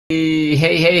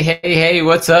Hey,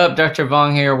 what's up? Dr.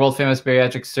 Vong here, world famous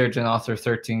bariatric surgeon, author of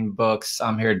 13 books.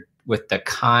 I'm here with the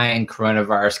kind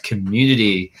coronavirus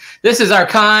community. This is our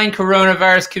kind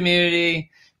coronavirus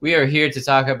community. We are here to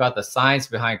talk about the science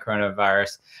behind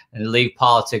coronavirus and leave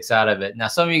politics out of it. Now,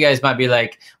 some of you guys might be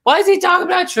like, why is he talking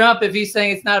about Trump if he's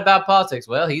saying it's not about politics?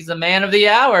 Well, he's the man of the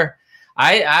hour.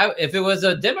 If it was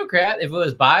a Democrat, if it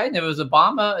was Biden, if it was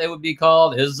Obama, it would be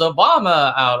called, is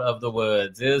Obama out of the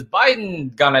woods? Is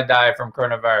Biden gonna die from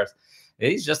coronavirus?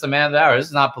 He's just a man of the hour. This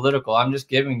is not political. I'm just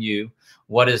giving you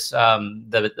what is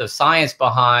the science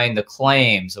behind the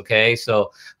claims, okay?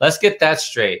 So let's get that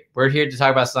straight. We're here to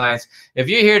talk about science. If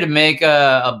you're here to make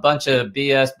a bunch of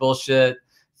BS bullshit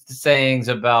sayings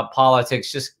about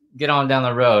politics, just get on down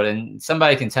the road and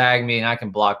somebody can tag me and I can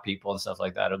block people and stuff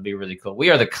like that. It'll be really cool. We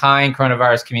are the kind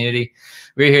coronavirus community.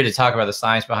 We're here to talk about the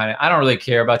science behind it. I don't really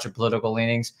care about your political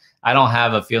leanings. I don't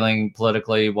have a feeling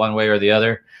politically one way or the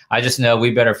other. I just know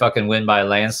we better fucking win by a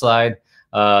landslide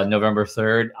November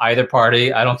 3rd. Either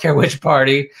party, I don't care which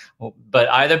party, but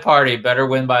either party better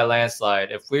win by a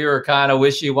landslide. If we were kind of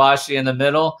wishy-washy in the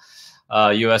middle,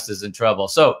 U.S. is in trouble.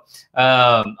 So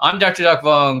I'm Dr. Duc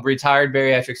Vuong, retired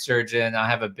bariatric surgeon. I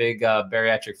have a big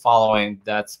bariatric following.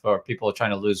 That's for people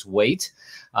trying to lose weight.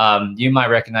 You might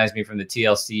recognize me from the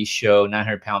TLC show,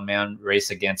 900-Pound Man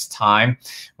Race Against Time,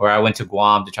 where I went to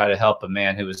Guam to try to help a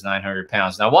man who was 900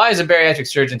 pounds. Now, why is a bariatric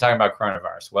surgeon talking about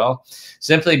coronavirus? Well,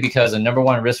 simply because the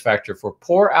 #1 risk factor for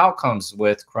poor outcomes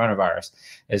with coronavirus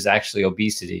is actually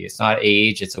obesity. It's not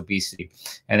age, it's obesity.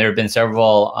 And there have been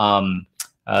several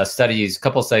studies,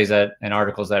 couple studies and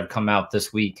articles that have come out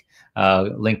this week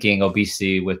linking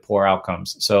obesity with poor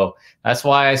outcomes. So that's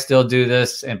why I still do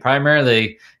this. And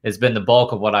primarily, it's been the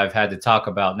bulk of what I've had to talk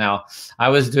about. Now, I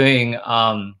was doing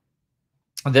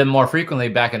them more frequently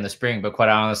back in the spring, but quite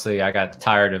honestly, I got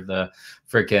tired of the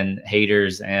freaking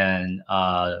haters, and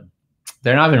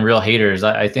they're not even real haters.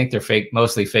 I think they're fake,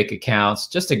 mostly fake accounts.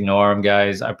 Just ignore them,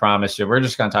 guys. I promise you. We're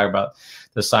just going to talk about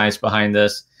the science behind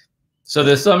this. So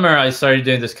this summer, I started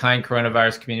doing this kind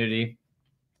coronavirus community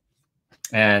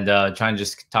and trying to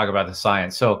just talk about the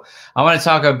science. So I want to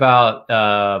talk about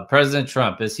President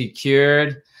Trump. Is he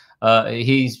cured?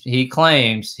 He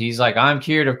claims, he's like, I'm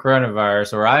cured of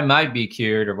coronavirus, or I might be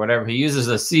cured, or whatever. He uses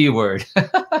a C word.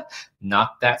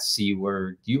 Not that C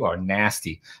word. You are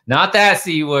nasty. Not that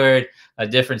C word, a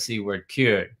different C word,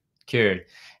 cured.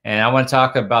 And I want to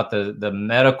talk about the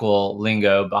medical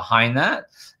lingo behind that.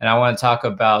 And I want to talk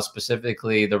about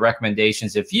specifically the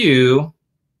recommendations. If you,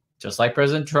 just like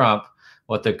President Trump,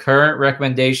 what the current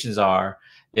recommendations are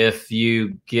if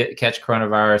you catch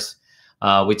coronavirus.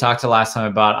 We talked last time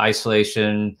about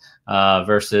isolation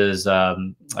versus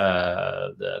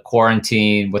the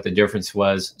quarantine, what the difference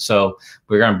was. So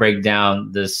we're going to break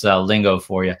down this lingo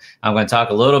for you. I'm going to talk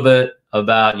a little bit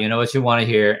about, you know what you want to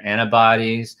hear,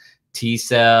 antibodies, T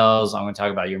cells. I'm going to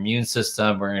talk about your immune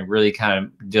system. We're going to really kind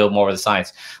of deal more with the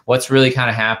science. What's really kind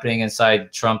of happening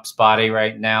inside Trump's body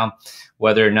right now,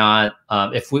 whether or not,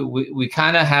 if we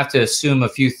kind of have to assume a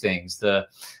few things, the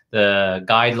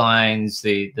guidelines,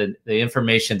 the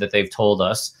information that they've told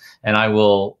us, and I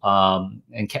will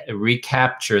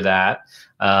recapture that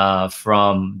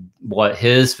from what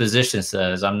his physician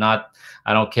says. I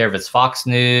don't care if it's Fox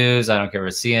News, I don't care if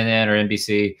it's CNN or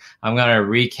NBC. I'm going to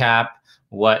recap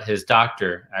what his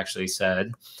doctor actually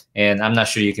said. And I'm not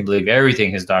sure you can believe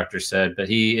everything his doctor said, but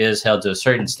he is held to a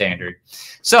certain standard.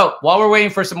 So while we're waiting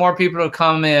for some more people to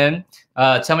come in,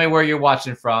 tell me where you're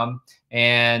watching from,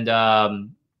 and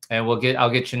I'll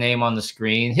get your name on the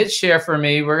screen. Hit share for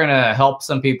me. We're gonna help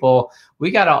some people.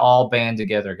 We gotta all band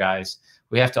together, guys.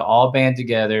 We have to all band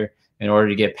together in order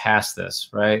to get past this,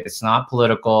 right? It's not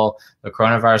political. The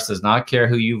coronavirus does not care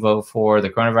who you vote for. The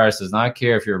coronavirus does not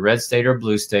care if you're a red state or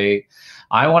blue state.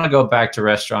 I want to go back to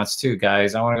restaurants too,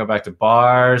 guys. I want to go back to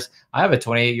bars. I have a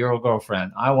 28-year-old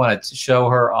girlfriend. I want to show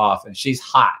her off, and she's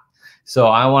hot. So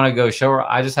I want to go show her.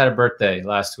 I just had a birthday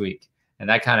last week, and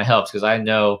that kind of helps because I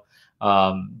know,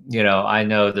 I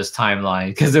know this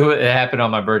timeline because it happened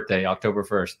on my birthday, October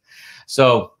 1st.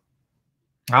 So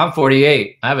I'm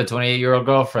 48. I have a 28-year-old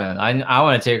girlfriend. I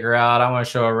want to take her out. I want to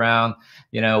show her around.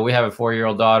 We have a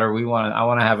 4-year-old daughter. I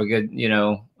want to have a good,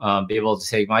 be able to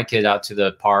take my kid out to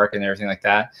the park and everything like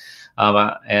that.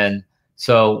 And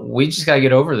so we just got to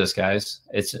get over this, guys.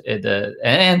 And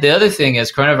the other thing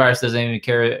is coronavirus doesn't even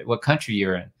care what country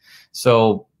you're in.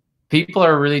 So people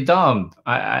are really dumb.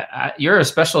 You're a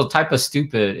special type of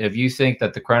stupid if you think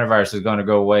that the coronavirus is going to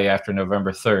go away after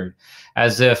November 3rd,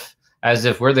 as if as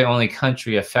if we're the only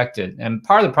country affected. And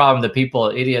part of the problem, the people,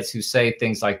 idiots who say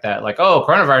things like that, like, oh,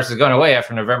 coronavirus is going away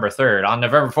after November 3rd. On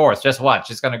November 4th, just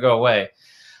watch, it's going to go away.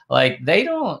 Like they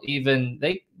don't even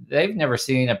they've never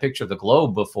seen a picture of the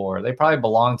globe before. They probably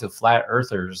belong to flat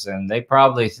earthers, and they've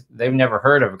never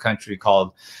heard of a country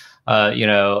called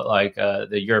like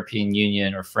the European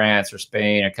Union or France or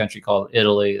Spain, a country called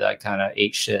Italy that kind of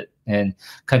ate shit, and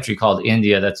a country called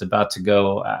India that's about to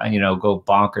go, go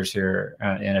bonkers here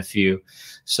in a few.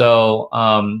 So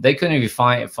they couldn't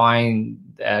even find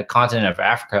the continent of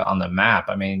Africa on the map.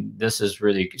 I mean, this is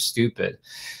really stupid.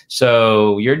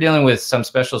 So you're dealing with some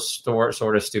special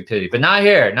sort of stupidity, but not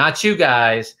here, not you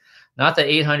guys. Not the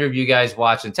 800 of you guys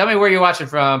watching. Tell me where you're watching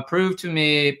from. Prove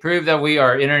that we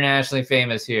are internationally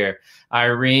famous here.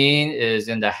 Irene is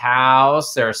in the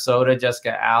house. Sarasota,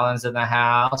 Jessica Allen's in the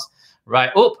house. Right.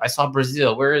 Oh, I saw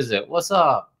Brazil. Where is it? What's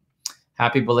up?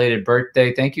 Happy belated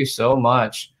birthday. Thank you so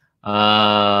much.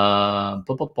 Oh,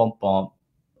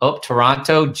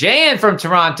 Toronto. Jan from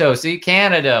Toronto. See,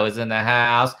 Canada is in the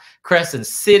house. Crescent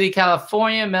City,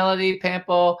 California. Melody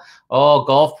Pample. Oh,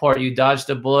 Gulfport, you dodged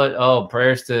a bullet. Oh,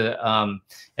 prayers to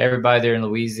everybody there in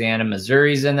Louisiana.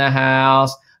 Missouri's in the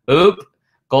house. Oop.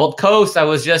 Gold Coast. I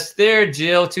was just there,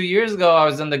 Jill. 2 years ago, I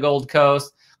was in the Gold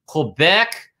Coast.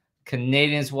 Quebec.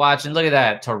 Canadians watching. Look at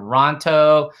that.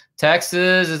 Toronto.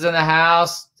 Texas is in the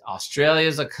house.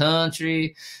 Australia's a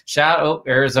country.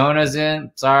 Arizona's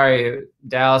in. Sorry,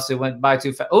 Dallas, it went by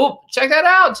too fast. Oh, check that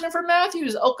out. Jennifer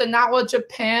Matthews, Okinawa,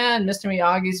 Japan. Mr.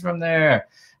 Miyagi's from there.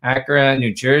 Accra,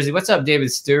 New Jersey. What's up,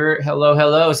 David Stewart? Hello,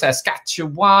 hello.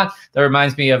 Saskatchewan. That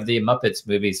reminds me of the Muppets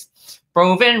movies.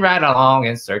 Moving right along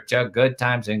in search of good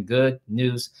times and good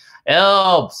news.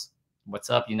 Elbs. What's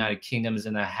up? United Kingdom's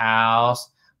in the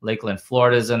house. Lakeland,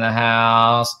 Florida's in the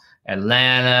house.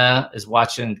 Atlanta is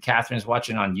watching. Catherine's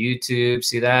watching on YouTube.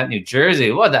 See that? New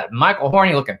Jersey. What, that Michael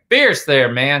Horn looking fierce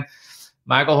there, man.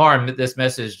 Michael Horn, this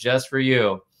message just for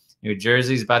you. New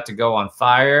Jersey's about to go on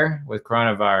fire with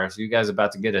coronavirus. You guys are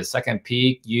about to get a second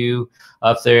peek. You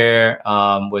up there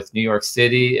with New York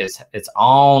City. It's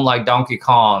on like Donkey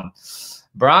Kong.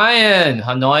 Brian,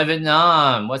 Hanoi,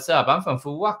 Vietnam. What's up? I'm from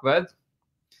Phu Quoc, bud.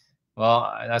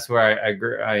 Well, that's where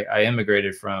I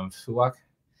immigrated from, Phu Quoc.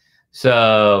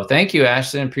 So thank you,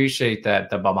 Ashton. Appreciate that.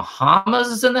 The Bahamas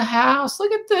is in the house.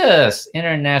 Look at this.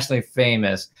 Internationally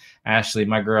famous. Ashley,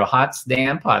 my girl.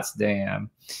 Potsdam.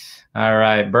 All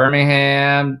right.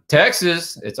 Birmingham,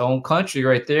 Texas. Its own country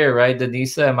right there, right?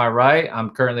 Denisa, am I right? I'm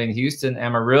currently in Houston.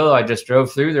 Amarillo. I just drove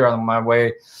through there on my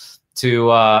way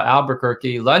to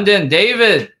Albuquerque. London,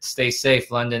 David. Stay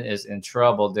safe. London is in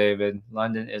trouble, David.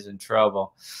 London is in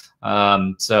trouble.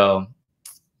 So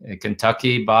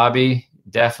Kentucky, Bobby.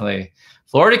 Definitely.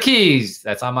 Florida Keys.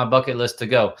 That's on my bucket list to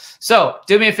go. So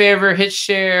do me a favor, hit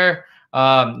share.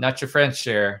 Not your friend's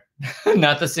share,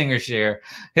 not the singer share.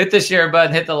 Hit the share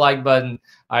button, hit the like button.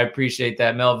 I appreciate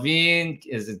that. Melvin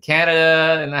is in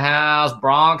Canada in the house.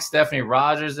 Bronx, Stephanie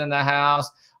Rogers in the house.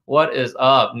 What is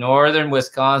up? Northern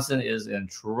Wisconsin is in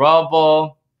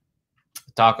trouble.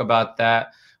 Talk about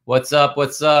that. What's up?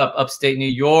 What's up? Upstate New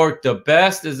York, the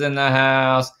best is in the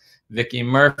house. Vicky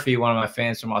Murphy, one of my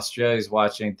fans from Australia, is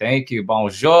watching. Thank you.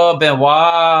 Bonjour,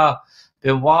 Benoit.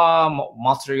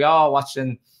 Montreal,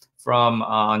 watching from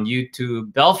on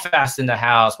YouTube. Belfast in the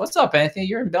house. What's up, Anthony?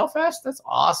 You're in Belfast? That's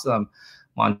awesome.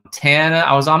 Montana.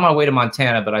 I was on my way to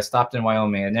Montana, but I stopped in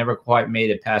Wyoming. I never quite made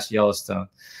it past Yellowstone.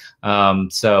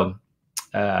 Look,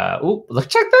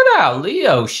 check that out.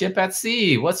 Leo, Ship at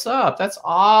Sea. What's up? That's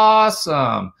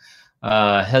awesome.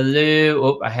 Hello.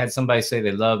 Oh, I had somebody say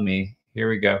they love me. Here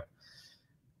we go.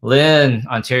 Lynn,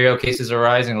 Ontario, cases are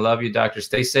rising. Love you, doctor.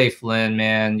 Stay safe, Lynn,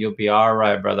 man. You'll be all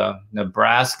right, brother.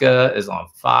 Nebraska is on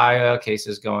fire.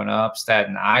 Cases going up.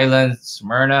 Staten Island,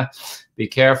 Smyrna. Be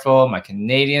careful. My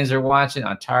Canadians are watching.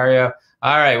 Ontario.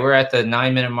 All right, we're at the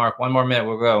 9-minute mark. One more minute,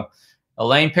 we'll go.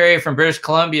 Elaine Perry from British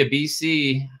Columbia,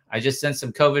 BC. I just sent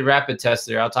some COVID rapid tests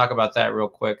there. I'll talk about that real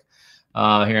quick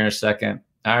here in a second.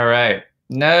 All right.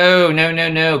 No.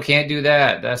 Can't do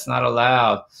that. That's not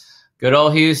allowed. Good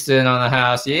old Houston on the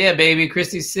house. Yeah, baby.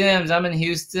 Christy Sims. I'm in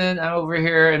Houston. I'm over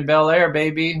here in Bel Air,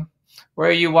 baby. Where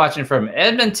are you watching from?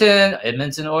 Edmonton.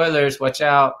 Edmonton Oilers. Watch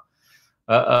out.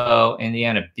 Uh-oh.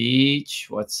 Indiana Beach.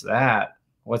 What's that?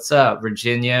 What's up?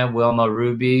 Virginia. Wilma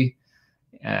Ruby.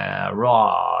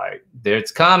 Right. There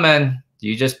it's coming.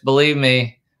 You just believe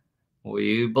me. Will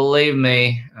you believe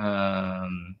me?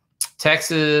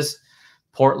 Texas.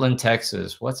 Portland,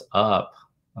 Texas. What's up?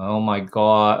 Oh my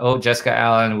God. Oh, Jessica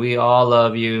Allen, we all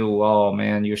love you. Oh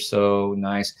man, you're so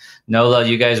nice. Nola,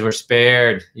 you guys were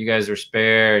spared. You guys were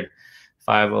spared.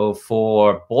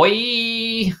 504.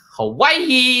 Boy,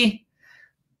 Hawaii.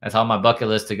 That's on my bucket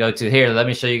list to go to. Here, let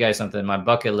me show you guys something. My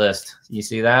bucket list. You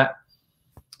see that?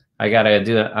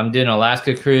 I'm doing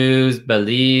Alaska cruise,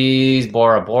 Belize,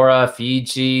 Bora Bora,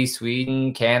 Fiji,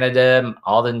 Sweden, Canada,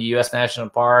 all the U.S. national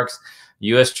parks,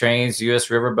 U.S. trains, U.S.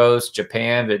 riverboats,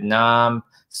 Japan, Vietnam,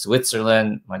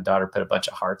 Switzerland. My daughter put a bunch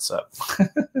of hearts up.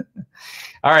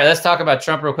 All right, let's talk about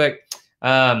Trump real quick.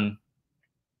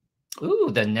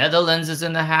 Ooh, the Netherlands is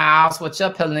in the house. What's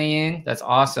up, Helene? That's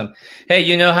awesome. Hey,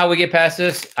 you know how we get past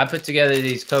this? I put together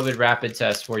these COVID rapid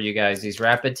tests for you guys. These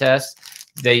rapid tests,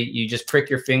 you just prick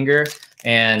your finger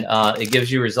and it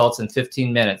gives you results in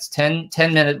 15 minutes.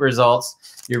 10-minute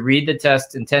results. You read the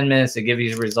test in 10 minutes, it gives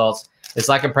you results. It's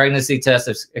like a pregnancy test,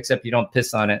 except you don't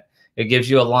piss on it. It gives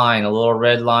you a line, a little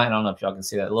red line. I don't know if y'all can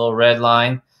see that. A little red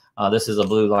line. This is a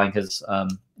blue line because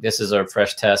this is a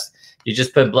fresh test. You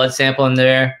just put blood sample in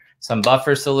there, some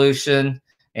buffer solution,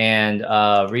 and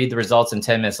read the results in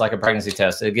 10 minutes like a pregnancy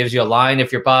test. It gives you a line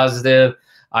if you're positive,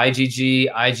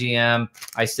 IgG, IgM.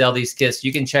 I sell these kits.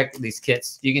 You can check these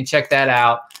kits. You can check that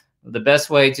out. The best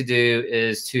way to do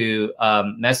is to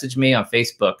message me on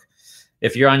Facebook.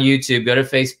 If you're on YouTube, go to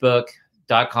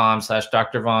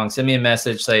facebook.com/Dr. Vuong. Send me a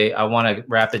message. Say, I want a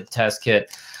rapid test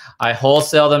kit. I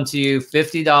wholesale them to you,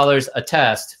 $50 a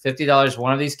test, $50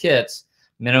 one of these kits.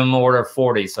 Minimum order of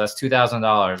 40, so that's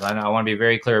 $2,000. I know I want to be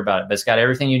very clear about it, but it's got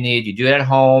everything you need. You do it at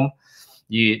home.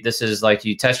 This is like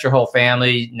you test your whole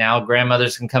family. Now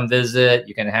grandmothers can come visit.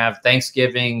 You can have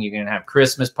Thanksgiving. You can have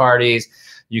Christmas parties.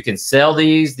 You can sell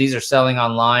these. These are selling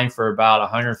online for about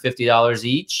 $150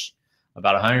 each.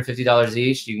 About $150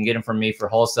 each. You can get them from me for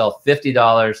wholesale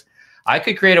 $50. I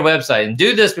could create a website and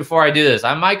do this before I do this.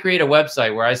 I might create a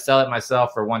website where I sell it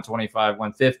myself for $125,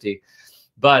 $150.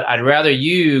 But I'd rather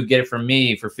you get it from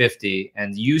me for 50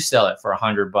 and you sell it for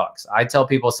 $100. I tell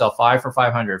people sell 5 for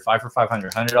 500, 5 for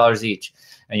 500, $100 each,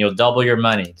 and you'll double your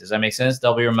money. Does that make sense?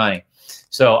 Double your money.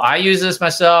 So I use this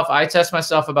myself. I test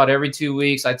myself about every 2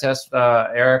 weeks. I test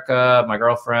Erica, my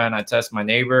girlfriend. I test my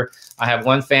neighbor. I have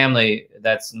one family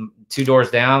that's 2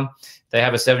 doors down. They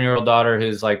have a 7-year-old daughter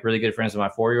who's like really good friends with my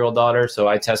 4-year-old daughter. So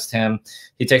I test him.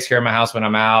 He takes care of my house when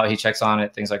I'm out. He checks on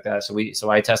it, things like that. So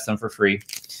I test them for free.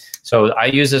 So I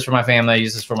use this for my family. I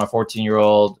use this for my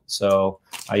 14-year-old. So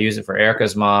I use it for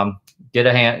Erica's mom.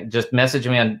 Just message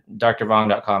me on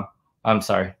drvuong.com. I'm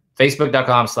sorry,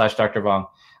 facebook.com/Dr. Vuong.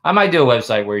 I might do a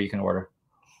website where you can order.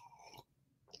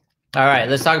 All right,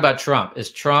 let's talk about Trump.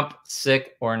 Is Trump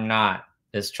sick or not?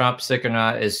 Is Trump sick or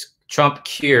not? Is Trump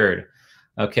cured?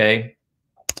 Okay.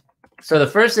 So the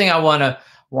first thing I wanna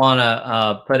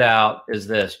put out is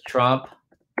this: Trump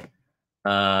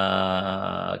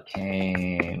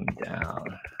came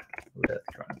down with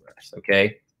coronavirus.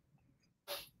 Okay.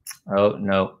 Oh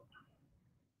no.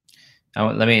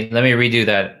 Let me redo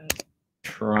that.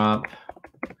 Trump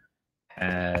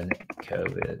had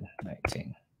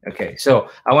COVID-19. Okay, so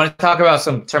I want to talk about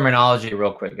some terminology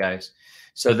real quick, guys.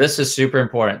 So this is super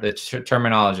important, the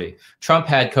terminology. Trump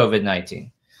had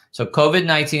COVID-19. So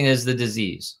COVID-19 is the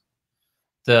disease.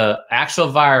 The actual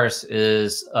virus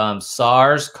is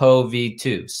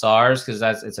SARS-CoV-2. SARS, because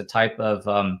it's a type of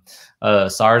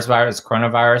SARS virus,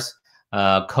 coronavirus.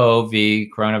 CoV,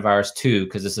 coronavirus 2,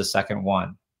 because it's the second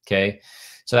one. Okay,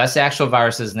 so that's the actual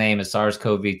virus's name is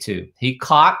SARS-CoV-2. He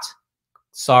caught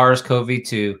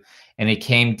SARS-CoV-2 and he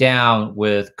came down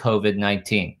with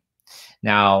COVID-19.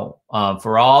 Now,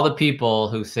 for all the people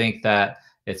who think that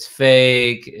it's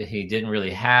fake, he didn't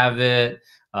really have it.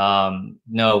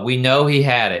 No, we know he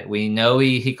had it. We know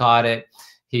he caught it.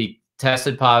 He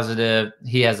tested positive.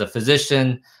 He has a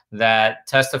physician that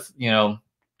tested,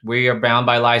 we are bound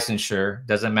by licensure.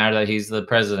 Doesn't matter that he's the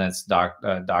president's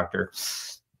doctor,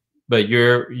 but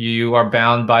you are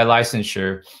bound by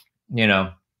licensure,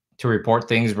 to report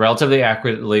things relatively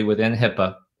accurately within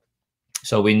HIPAA.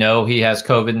 So we know he has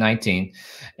COVID-19,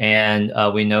 and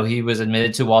we know he was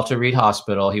admitted to Walter Reed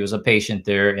Hospital. He was a patient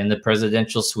there in the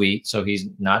presidential suite, so he's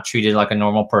not treated like a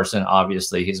normal person.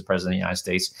 Obviously, he's the president of the United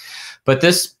States. But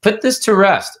put this to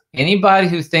rest. Anybody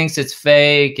who thinks it's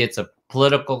fake, it's a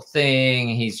political thing,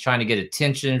 he's trying to get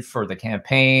attention for the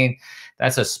campaign,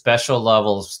 that's a special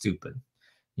level of stupid.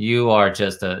 You are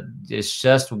it's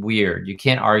just weird. You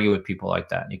can't argue with people like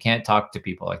that. You can't talk to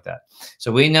people like that.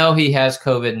 So we know he has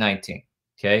COVID-19.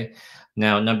 Okay.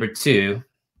 Now, number 2,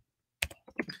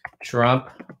 Trump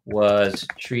was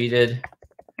treated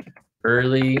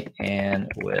early and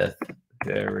with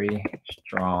very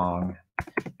strong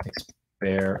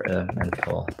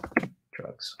experimental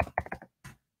drugs.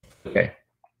 Okay.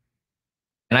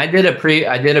 And I did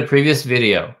a previous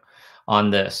video on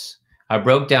this. I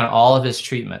broke down all of his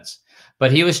treatments,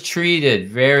 but he was treated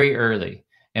very early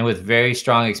and with very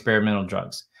strong experimental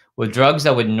drugs. with drugs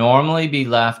that would normally be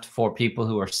left for people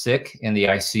who are sick in the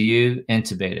ICU,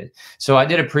 intubated. So I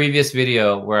did a previous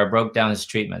video where I broke down his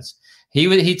treatments.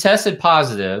 He tested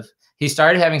positive. He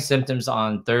started having symptoms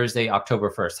on Thursday, October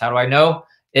 1st. How do I know?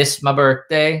 It's my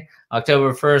birthday.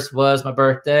 October 1st was my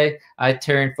birthday. I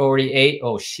turned 48.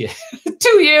 Oh, shit. 2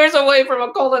 years away from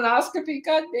a colonoscopy.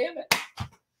 God damn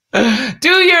it. 2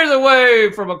 years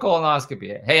away from a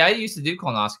colonoscopy. Hey, I used to do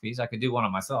colonoscopies. I could do one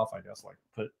on myself. I just like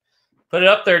put it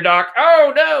up there, doc.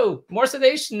 Oh, no. More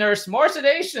sedation, nurse. More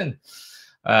sedation.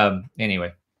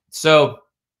 Anyway, so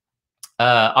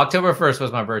October 1st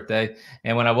was my birthday.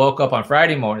 And when I woke up on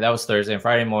Friday morning, that was Thursday, and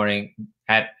Friday morning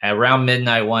at around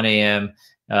midnight, 1 a.m.,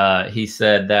 he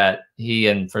said that he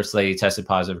and First Lady tested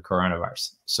positive for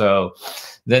coronavirus. So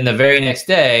then the very next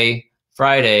day,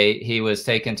 Friday, he was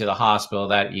taken to the hospital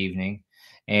that evening.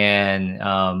 And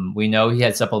we know he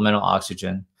had supplemental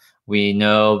oxygen. We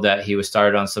know that he was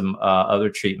started on some other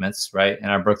treatments, right?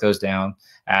 And I broke those down: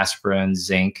 aspirin,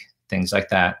 zinc, things like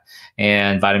that,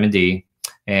 and vitamin D.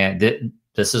 And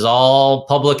this is all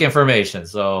public information.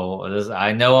 So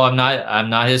I know I'm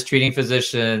not his treating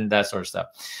physician, that sort of stuff.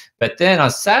 But then on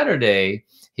Saturday,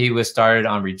 he was started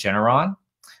on Regeneron,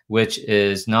 which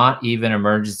is not even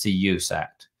emergency use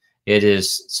act. It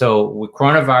is, so with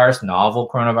coronavirus,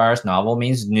 novel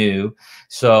means new.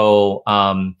 So,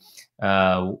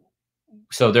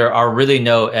 so there are really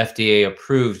no FDA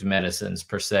approved medicines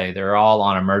per se. They're all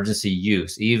on emergency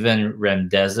use. Even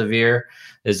remdesivir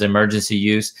is emergency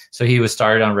use. So he was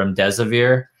started on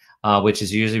remdesivir, which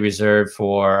is usually reserved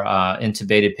for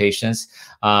intubated patients.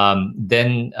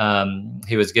 Then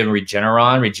he was given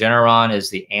Regeneron. Regeneron is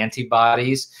the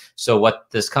antibodies. So what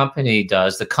this company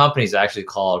does, the company is actually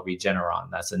called Regeneron.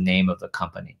 That's the name of the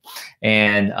company.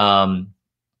 And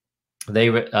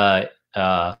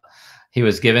he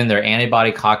was given their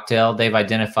antibody cocktail. They've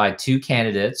identified 2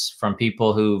 candidates from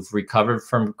people who've recovered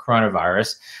from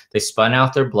coronavirus. They spun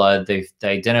out their blood. They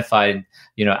identified,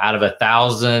 out of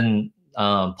 1,000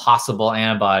 possible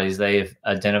antibodies, they've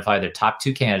identified their top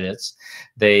 2 candidates.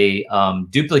 They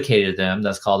duplicated them.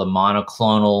 That's called a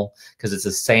monoclonal, because it's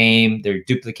the same. They're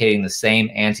duplicating the same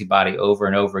antibody over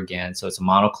and over again. So it's a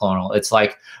monoclonal. It's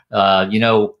like,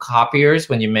 copiers,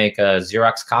 when you make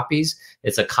Xerox copies,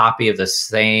 it's a copy of the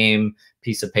same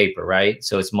piece of paper, right?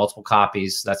 So it's multiple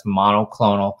copies. That's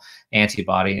monoclonal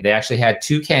antibody. They actually had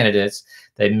 2 candidates.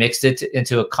 They mixed it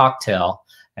into a cocktail,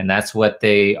 and that's what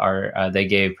they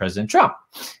gave President Trump.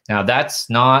 Now, that's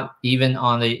not even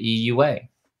on the EUA.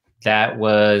 That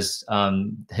was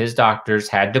his doctors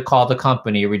had to call the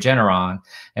company Regeneron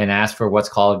and ask for what's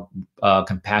called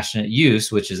compassionate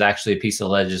use, which is actually a piece of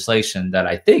legislation that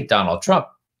I think Donald Trump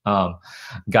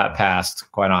got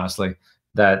passed, quite honestly,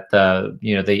 that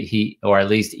he or at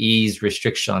least eased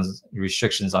restrictions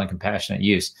on compassionate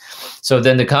use. So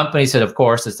then the company said, of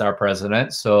course, it's our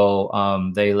president. So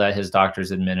they let his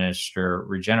doctors administer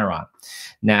Regeneron.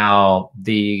 Now,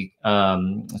 the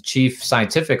chief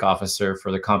scientific officer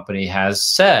for the company has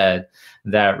said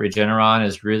that Regeneron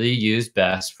is really used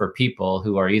best for people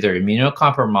who are either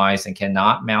immunocompromised and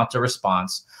cannot mount a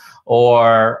response,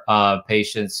 or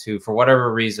patients who, for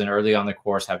whatever reason, early on the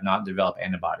course have not developed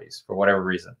antibodies for whatever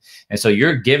reason. And so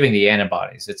you're giving the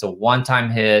antibodies. It's a one-time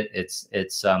hit. It's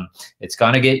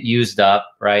going to get used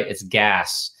up, right? It's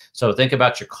gas. So think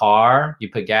about your car. You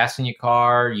put gas in your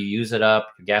car, you use it up,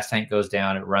 your gas tank goes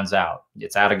down, it runs out.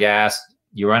 It's out of gas.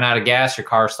 You run out of gas, your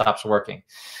car stops working.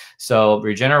 So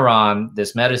Regeneron,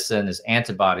 this medicine, is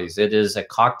antibodies. It is a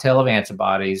cocktail of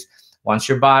antibodies. Once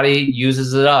your body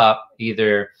uses it up,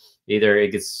 either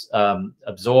it gets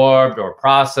absorbed or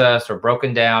processed or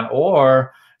broken down,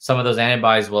 or some of those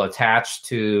antibodies will attach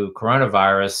to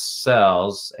coronavirus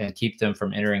cells and keep them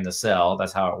from entering the cell.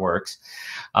 That's how it works.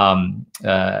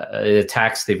 It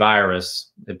attacks the virus.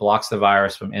 It blocks the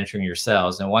virus from entering your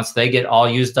cells. And once they get all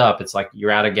used up, it's like you're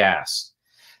out of gas.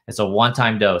 It's a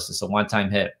one-time dose. It's a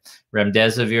one-time hit.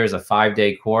 Remdesivir is a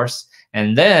 5-day course.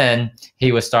 And then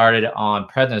he was started on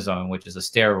prednisone, which is a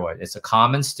steroid. It's a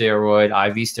common steroid,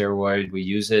 IV steroid. We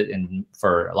use it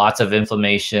for lots of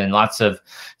inflammation, lots of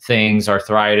things,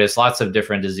 arthritis, lots of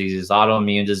different diseases,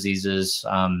 autoimmune diseases.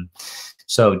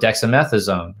 So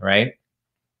dexamethasone, right?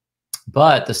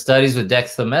 But the studies with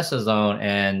dexamethasone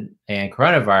and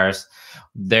coronavirus,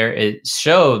 it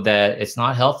showed that it's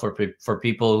not helpful for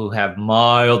people who have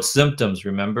mild symptoms.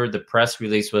 Remember, the press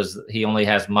release was he only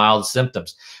has mild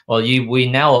symptoms. Well, we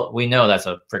know that's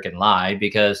a freaking lie,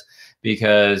 because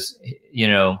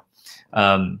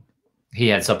he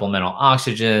had supplemental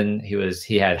oxygen.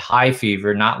 He had high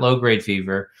fever, not low grade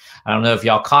fever. I don't know if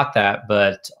y'all caught that,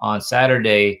 but on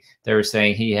Saturday they were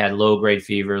saying he had low grade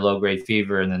fever,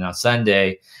 and then on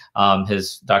Sunday,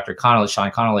 his Dr. Connolly,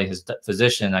 Sean Connolly, his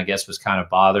physician, I guess, was kind of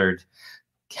bothered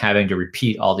having to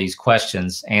repeat all these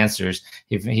answers.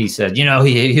 He said, you know,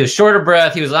 he was short of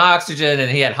breath, he was on oxygen, and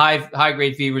he had high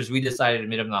grade fevers. We decided to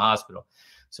admit him in the hospital.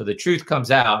 So the truth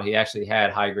comes out. He actually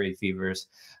had high grade fevers.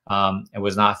 And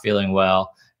was not feeling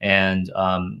well, and needed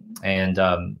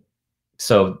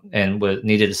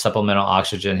a supplemental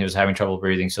oxygen. He was having trouble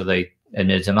breathing, so they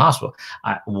admitted him to the hospital.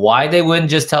 Why they wouldn't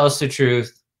just tell us the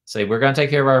truth? Say, we're going to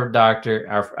take care of our doctor,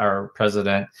 our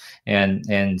president,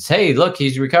 and say, look,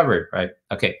 he's recovered, right?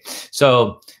 Okay,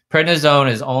 so prednisone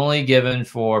is only given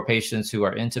for patients who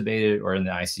are intubated or in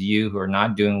the ICU who are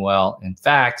not doing well. In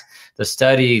fact, the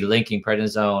study linking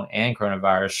prednisone and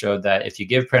coronavirus showed that if you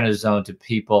give prednisone to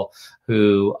people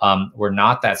who were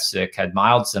not that sick, had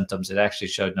mild symptoms, it actually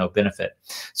showed no benefit.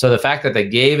 So the fact that they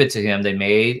gave it to him, they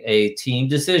made a team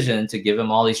decision to give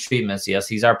him all these treatments. Yes,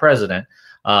 he's our president,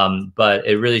 but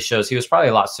it really shows he was probably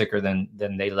a lot sicker than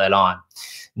they let on.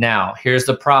 Now, here's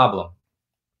the problem.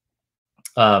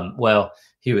 Well,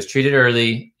 he was treated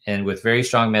early and with very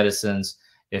strong medicines.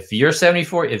 If you're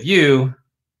 74, if you,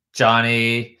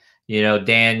 Johnny, you know,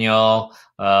 Daniel,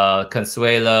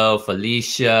 Consuelo,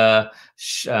 Felicia,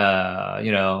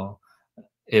 you know,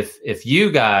 if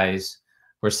you guys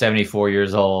were 74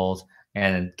 years old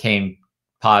and came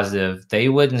positive, they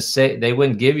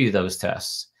wouldn't give you those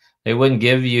tests. They wouldn't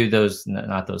give you those,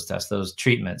 not those tests, those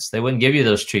treatments. They wouldn't give you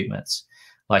those treatments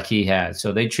like he had.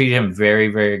 So they treated him very,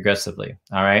 very aggressively.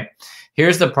 All right.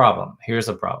 Here's the problem. Here's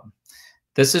the problem.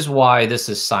 This is why this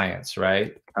is science,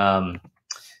 right?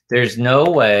 There's no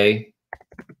way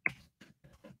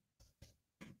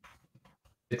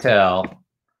to tell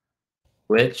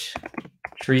which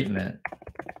treatment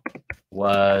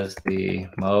was the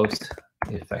most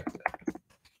effective.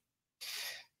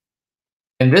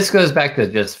 And this goes back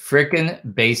to just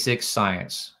freaking basic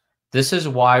science. This is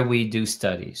why we do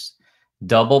studies.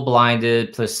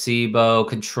 Double-blinded,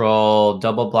 placebo-controlled,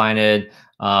 double-blinded,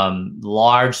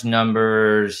 large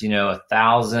numbers, you know,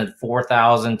 1,000,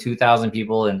 4,000, 2,000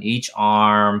 people in each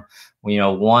arm. You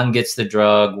know, one gets the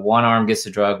drug, one arm gets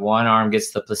the drug, one arm gets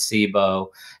the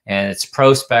placebo, and it's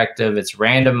prospective, it's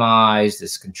randomized,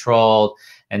 it's controlled.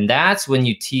 And that's when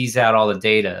you tease out all the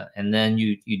data, and then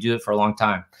you do it for a long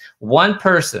time. One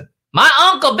person, my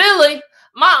Uncle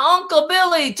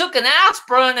Billy took an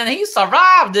aspirin and he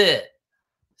survived it.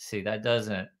 See, that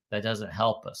doesn't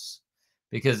help us,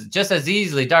 because just as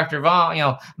easily, Dr. Vaughn, you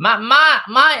know,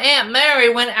 my Aunt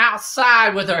Mary went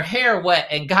outside with her hair wet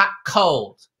and got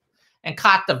cold and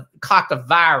caught the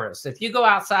virus. If you go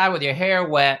outside with your hair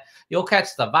wet, you'll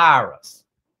catch the virus.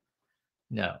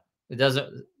 No, it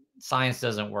doesn't. Science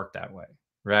doesn't work that way,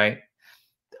 right?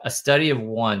 A study of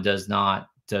one does not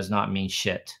mean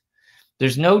shit.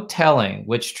 There's no telling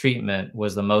which treatment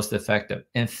was the most effective.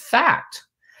 In fact,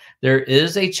 there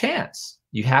is a chance.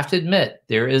 You have to admit,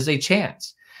 there is a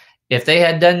chance. If they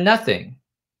had done nothing,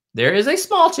 there is a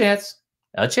small chance,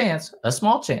 a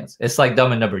small chance. It's like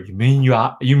Dumb and Dumber. You mean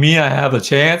I have a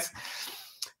chance?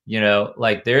 You know,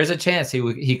 like there's a chance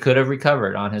he could have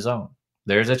recovered on his own.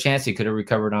 There's a chance he could have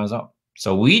recovered on his own.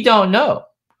 So we don't know.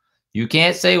 You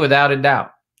can't say without a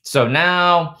doubt. So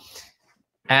now,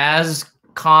 as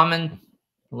common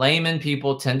layman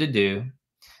people tend to do,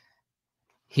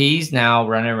 he's now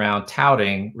running around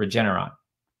touting Regeneron.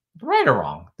 Right or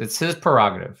wrong, it's his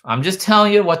prerogative. I'm just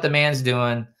telling you what the man's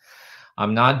doing.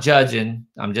 I'm not judging.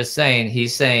 I'm just saying,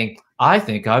 he's saying, I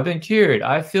think I've been cured.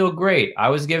 I feel great. I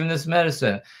was given this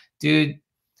medicine. Dude,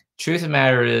 truth of the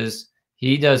matter is,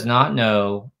 he does not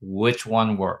know which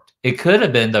one worked. It could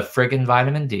have been the friggin'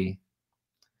 vitamin D.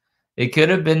 It could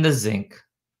have been the zinc.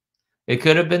 It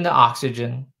could have been the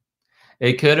oxygen.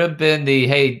 It could have been the,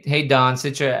 hey, Don,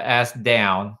 sit your ass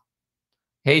down.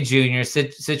 Hey, Junior,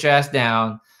 sit your ass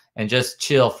down and just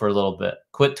chill for a little bit.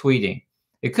 Quit tweeting.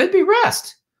 It could be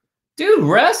rest. Dude,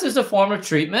 rest is a form of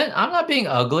treatment. I'm not being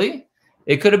ugly.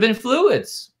 It could have been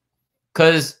fluids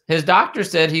because his doctor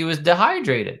said he was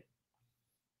dehydrated,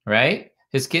 right?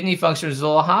 His kidney function was a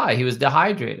little high. He was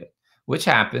dehydrated, which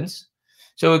happens.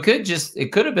 So it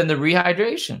could have been the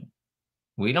rehydration.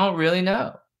 We don't really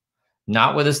know.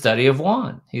 Not with a study of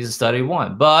one. He's a study of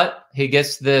one. But he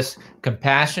gets this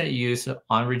compassionate use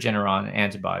on Regeneron, an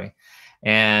antibody.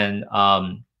 And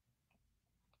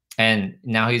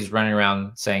now he's running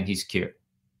around saying he's cured.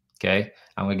 Okay?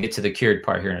 I'm going to get to the cured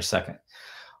part here in a second.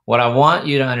 What I want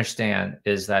you to understand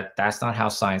is that that's not how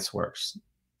science works.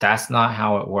 That's not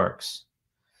how it works.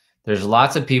 There's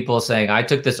lots of people saying, I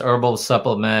took this herbal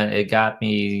supplement, it got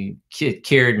me, it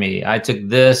cured me. I took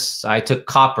this, I took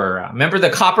copper. Remember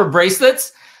the copper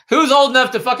bracelets? Who's old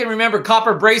enough to fucking remember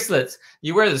copper bracelets?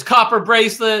 You wear this copper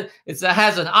bracelet, it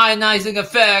has an ionizing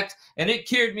effect, and it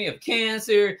cured me of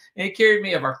cancer, and it cured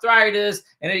me of arthritis,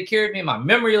 and it cured me of my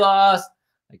memory loss.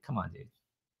 Like, come on, dude.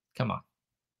 Come on.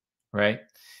 Right?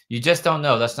 You just don't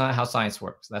know. That's not how science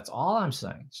works. That's all I'm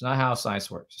saying. It's not how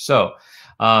science works. So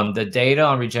the data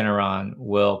on Regeneron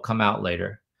will come out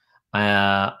later.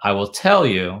 I will tell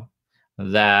you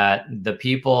that the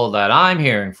people that I'm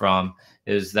hearing from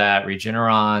is that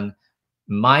Regeneron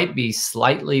might be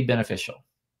slightly beneficial.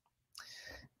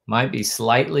 Might be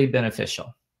slightly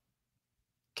beneficial.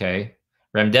 Okay.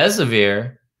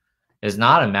 Remdesivir is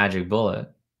not a magic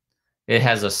bullet. It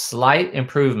has a slight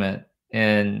improvement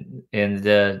in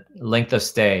the length of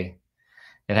stay.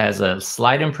 It has a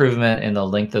slight improvement in the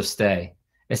length of stay.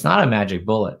 It's not a magic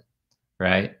bullet,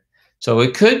 right? So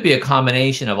it could be a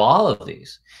combination of all of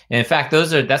these. And in fact,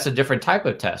 that's a different type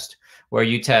of test where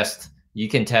you can test, you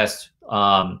can test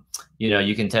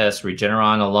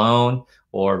Regeneron alone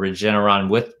or Regeneron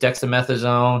with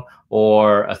dexamethasone,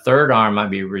 or a third arm might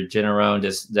be Regeneron,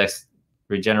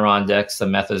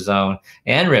 dexamethasone,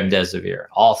 and remdesivir,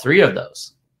 all three of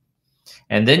those.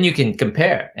 And then you can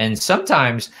compare. And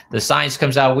sometimes the science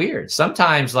comes out weird.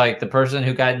 Sometimes like the person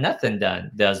who got nothing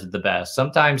done does the best.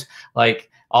 Sometimes like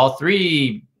all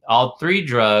three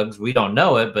drugs, we don't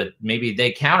know it, but maybe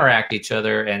they counteract each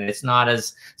other and it's not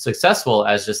as successful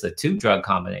as just a 2-drug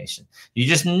combination. You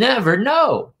just never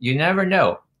know. You never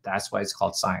know. That's why it's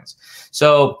called science.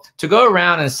 So to go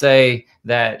around and say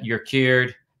that you're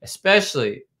cured,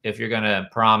 especially if you're going to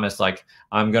promise like,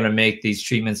 I'm going to make these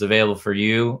treatments available for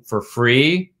you for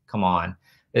free. Come on.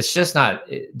 It's just not,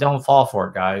 don't fall for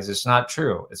it, guys. It's not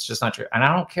true. It's just not true. And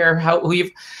I don't care who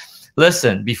you've,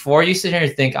 listen, before you sit here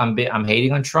and think I'm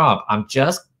hating on Trump, I'm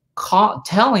just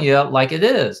telling you like it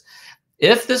is.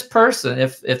 If this person,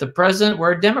 if the president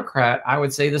were a Democrat, I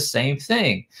would say the same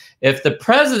thing. If the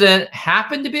president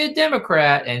happened to be a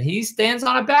Democrat and he stands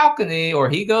on a balcony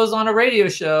or he goes on a radio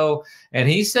show and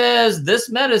he says this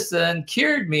medicine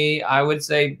cured me, I would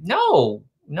say, no,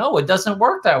 it doesn't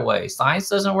work that way. Science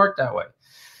doesn't work that way.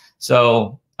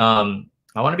 So I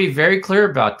want to be very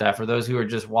clear about that for those who are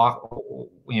just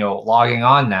logging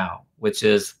on now, which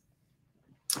is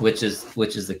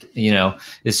the,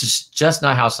 it's just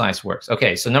not how science works.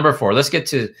 Okay, so number 4, let's get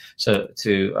to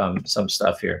some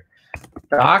stuff here.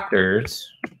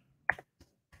 Doctors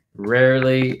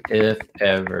rarely, if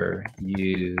ever,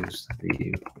 use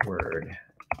the word.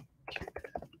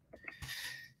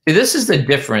 See, this is the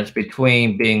difference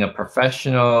between being a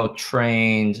professional,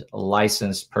 trained,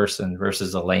 licensed person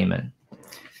versus a layman.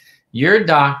 Your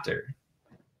doctor,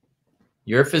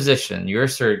 your physician, your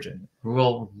surgeon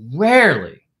will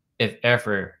rarely, if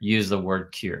ever, use the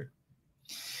word cure.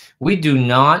 We do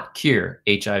not cure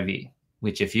HIV,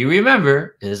 which, if you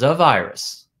remember, is a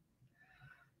virus.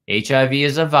 HIV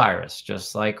is a virus,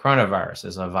 just like coronavirus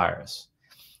is a virus.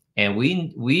 And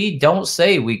we don't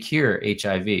say we cure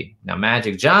HIV. Now,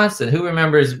 Magic Johnson, who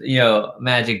remembers,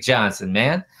 Magic Johnson,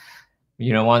 man?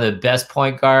 One of the best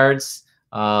point guards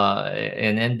in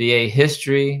NBA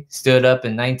history, stood up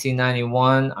in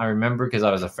 1991. I remember because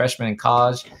I was a freshman in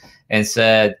college, and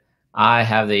said, I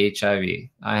have the HIV.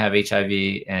 I have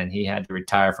HIV, and he had to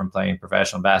retire from playing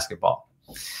professional basketball.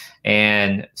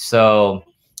 And so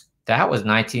that was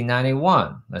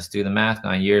 1991. Let's do the math.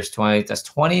 9 years, 20. That's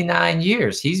 29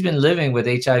 years. He's been living with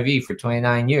HIV for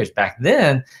 29 years. Back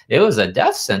then, it was a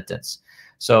death sentence.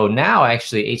 So now,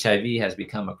 actually, HIV has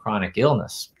become a chronic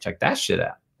illness. Check that shit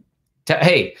out.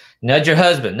 Hey, nudge your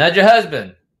husband. Nudge your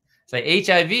husband. Say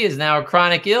HIV is now a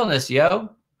chronic illness,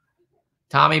 yo.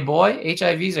 Tommy boy,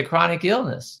 HIV is a chronic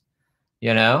illness.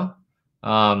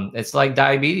 It's like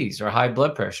diabetes or high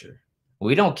blood pressure.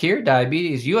 We don't cure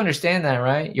diabetes. You understand that,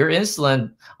 right? Your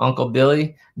insulin, Uncle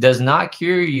Billy, does not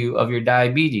cure you of your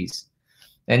diabetes.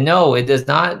 And no, it does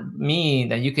not mean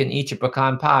that you can eat your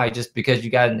pecan pie just because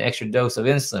you got an extra dose of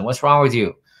insulin. What's wrong with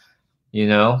you?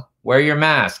 Wear your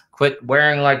mask. Quit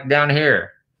wearing like down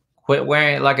here. Quit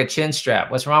wearing it like a chin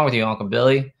strap. What's wrong with you, Uncle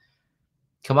Billy?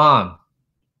 Come on.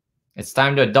 It's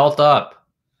time to adult up,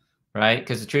 right?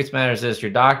 Because the truth matters is your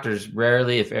doctors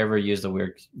rarely, if ever, use the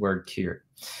word cure.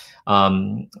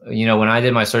 When I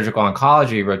did my surgical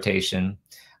oncology rotation,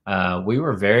 we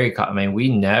were we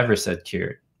never said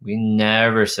cured. We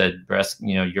never said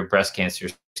your breast cancer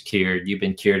is cured. You've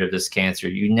been cured of this cancer.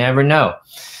 You never know.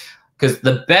 Because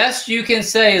the best you can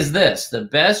say is this. The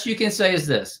best you can say is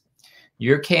this.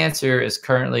 Your cancer is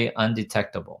currently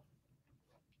undetectable.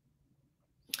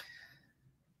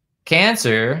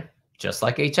 Cancer, just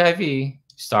like HIV,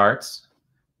 starts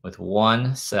with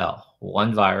one cell,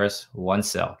 one virus, one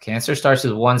cell. Cancer starts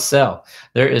with one cell.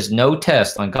 There is no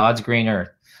test on God's green earth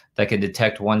that can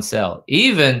detect one cell.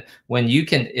 Even when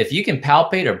if you can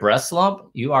palpate a breast lump,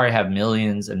 you already have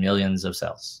millions and millions of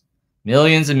cells.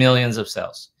 Millions and millions of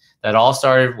cells that all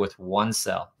started with one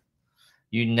cell.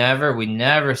 We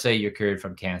never say you're cured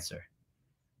from cancer,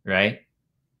 right?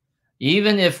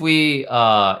 Even if we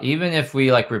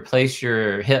like replace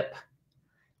your hip,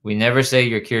 we never say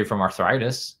you're cured from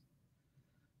arthritis,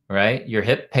 right? Your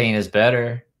hip pain is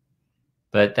better,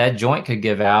 but that joint could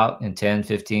give out in 10,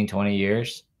 15, 20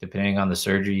 years, depending on the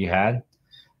surgery you had,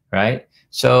 right?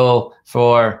 So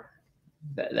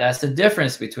that's the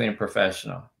difference between a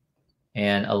professional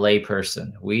and a lay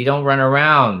person. We don't run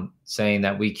around saying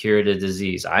that we cured a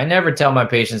disease. I never tell my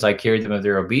patients I cured them of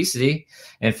their obesity.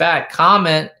 In fact,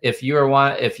 comment if you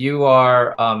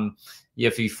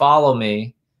follow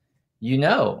me, you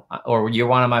know, or you're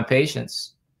one of my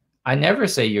patients. I never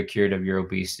say you're cured of your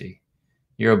obesity.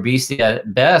 Your obesity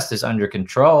at best is under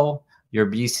control. Your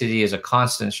obesity is a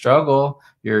constant struggle.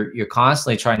 You're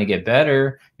constantly trying to get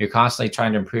better. You're constantly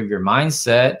trying to improve your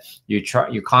mindset.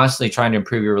 You're constantly trying to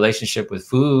improve your relationship with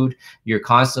food. You're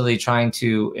constantly trying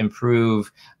to improve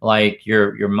like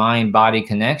your mind-body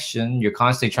connection. You're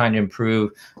constantly trying to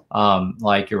improve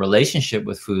like your relationship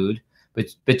with food.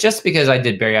 But just because I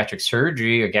did bariatric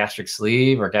surgery or gastric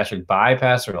sleeve or gastric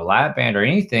bypass or a lap band or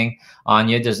anything on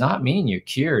you does not mean you're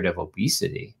cured of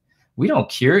obesity. We don't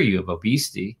cure you of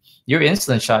obesity. Your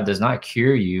insulin shot does not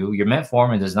cure you. Your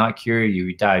metformin does not cure you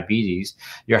of diabetes.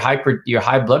 Your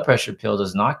high blood pressure pill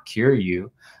does not cure you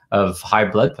of high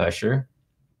blood pressure.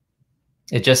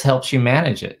 It just helps you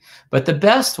manage it. But the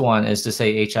best one is to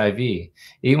say HIV.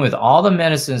 Even with all the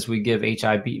medicines we give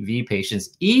HIV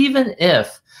patients, even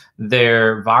if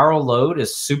their viral load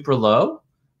is super low,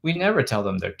 we never tell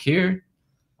them they're cured.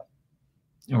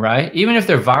 Right? Even if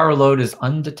their viral load is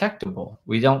undetectable,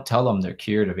 we don't tell them they're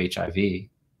cured of HIV.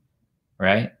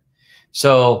 Right?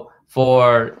 So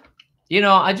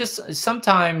I just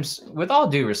sometimes, with all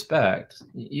due respect,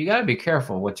 you got to be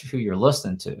careful who you're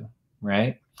listening to.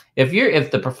 Right?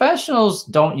 If the professionals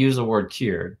don't use the word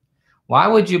cured, why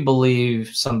would you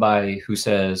believe somebody who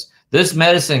says this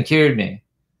medicine cured me?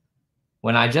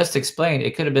 When I just explained,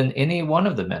 it could have been any one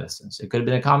of the medicines. It could have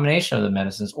been a combination of the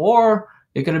medicines, or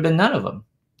it could have been none of them.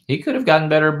 He could have gotten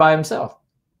better by himself.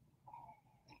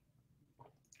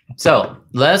 So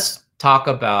let's talk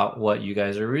about what you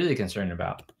guys are really concerned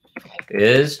about.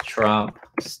 Is Trump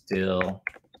still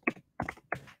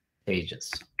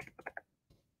contagious?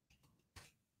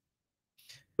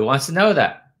 Who wants to know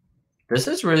that? This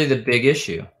is really the big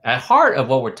issue. At heart of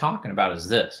what we're talking about is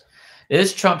this.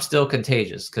 Is Trump still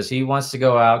contagious? Because he wants to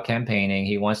go out campaigning.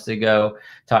 He wants to go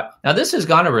talk. Now, this is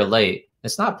going to relate.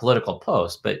 It's not a political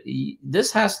post, but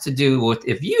this has to do with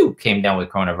if you came down with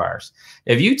coronavirus,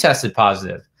 if you tested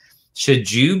positive,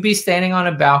 should you be standing on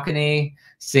a balcony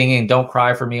singing "Don't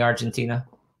Cry for Me, Argentina"?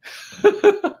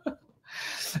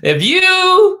 If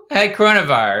you had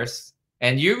coronavirus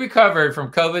and you recovered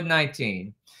from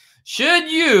COVID-19,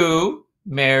 should you,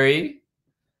 Mary,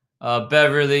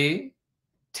 Beverly,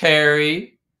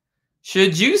 Terry,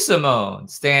 should you, Simone,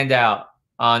 stand out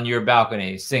on your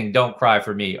balcony, sing "Don't Cry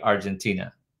for Me,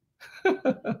 Argentina"?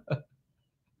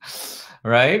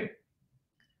 Right?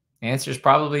 Answer is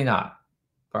probably not.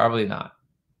 Probably not.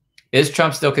 Is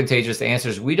Trump still contagious? The answer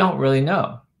is we don't really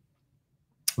know.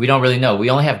 We don't really know. We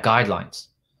only have guidelines.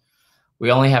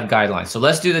 We only have guidelines. So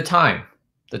let's do the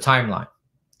timeline.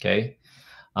 Okay.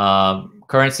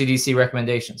 Current CDC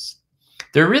recommendations.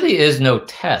 There really is no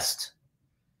test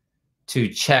to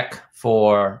check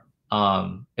for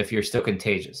if you're still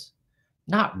contagious.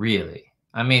 Not really.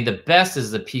 I mean, the best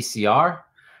is the PCR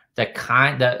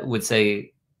that would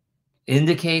say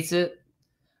indicates it.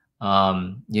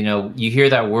 You hear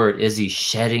that word, is he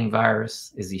shedding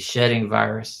virus? Is he shedding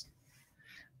virus?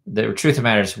 The truth of the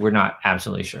matter is we're not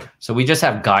absolutely sure. So we just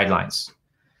have guidelines.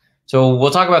 So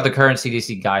we'll talk about the current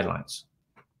CDC guidelines.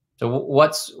 So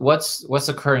what's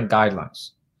the current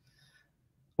guidelines?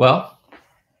 Well,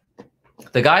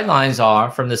 the guidelines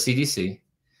are from the CDC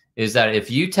is that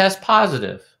if you test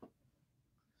positive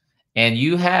and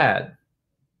you had,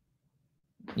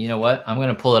 you know what? I'm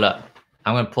going to pull it up.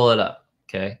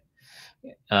 Okay.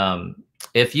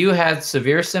 If you had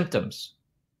severe symptoms,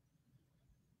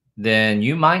 then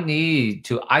you might need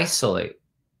to isolate,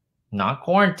 not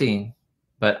quarantine,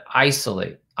 but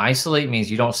isolate. Isolate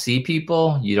means you don't see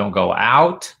people, you don't go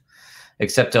out,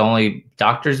 except to only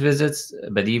doctor's visits.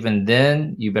 But even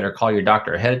then, you better call your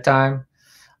doctor ahead of time.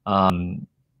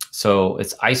 So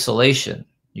it's isolation.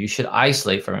 You should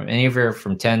isolate from anywhere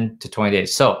from 10 to 20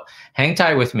 days. So hang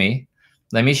tight with me.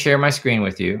 Let me share my screen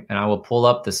with you, and I will pull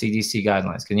up the CDC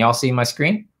guidelines. Can y'all see my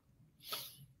screen?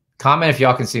 Comment if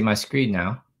y'all can see my screen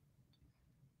now.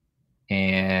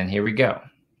 And here we go.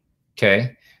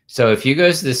 Okay. So if you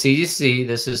go to the CDC,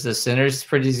 this is the Centers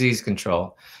for Disease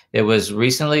Control. It was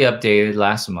recently updated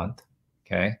last month.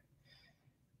 Okay.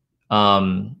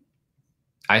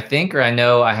 I think, or I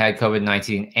know I had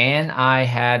COVID-19 and I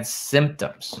had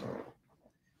symptoms.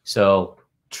 So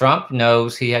Trump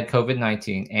knows he had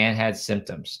COVID-19 and had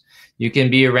symptoms. You can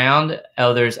be around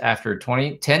others after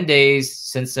 10 days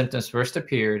since symptoms first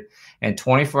appeared and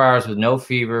 24 hours with no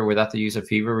fever without the use of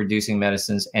fever-reducing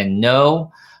medicines and other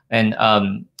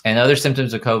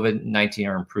symptoms of COVID-19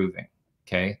 are improving.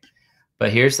 Okay.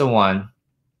 But here's the one.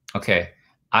 Okay.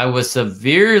 I was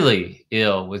severely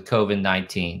ill with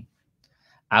COVID-19.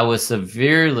 I was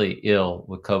severely ill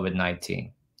with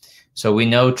COVID-19. So we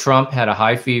know Trump had a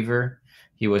high fever.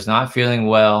 He was not feeling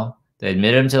well. They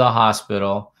admitted him to the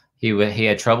hospital. He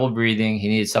had trouble breathing. He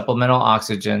needed supplemental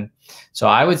oxygen. So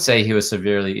I would say he was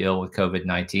severely ill with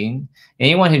COVID-19.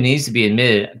 Anyone who needs to be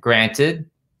admitted, granted,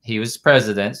 he was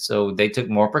president, so they took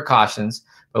more precautions,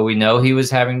 but we know he was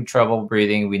having trouble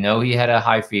breathing. We know he had a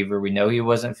high fever. We know he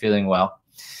wasn't feeling well.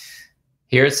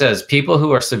 Here it says, people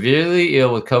who are severely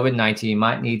ill with COVID-19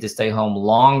 might need to stay home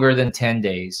longer than 10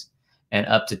 days and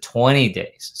up to 20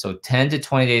 days. So 10 to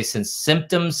 20 days since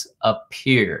symptoms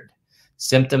appeared.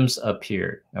 Symptoms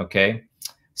appeared, okay?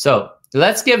 So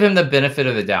let's give him the benefit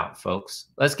of the doubt, folks.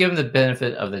 Let's give him the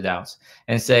benefit of the doubts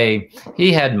and say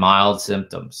he had mild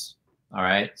symptoms, all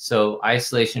right? So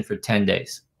isolation for 10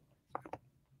 days.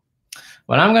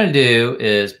 What I'm going to do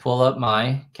is pull up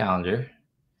my calendar.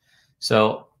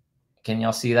 So can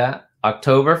y'all see that?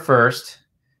 October 1st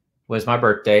was my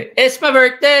birthday. It's my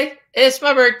birthday. It's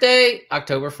my birthday.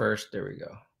 October 1st. There we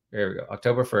go. There we go.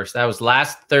 October 1st. That was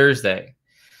last Thursday.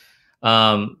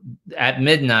 At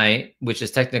midnight, which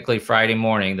is technically Friday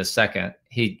morning, the 2nd,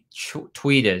 he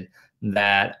tweeted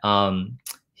that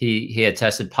he had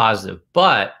tested positive.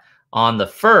 But on the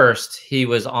 1st, he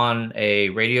was on a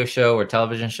radio show or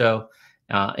television show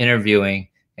interviewing,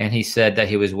 and he said that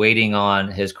he was waiting on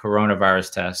his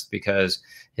coronavirus test because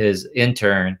his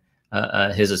intern,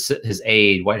 his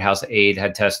aide, White House aide,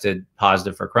 had tested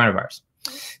positive for coronavirus.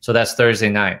 So that's Thursday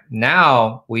night.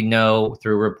 Now we know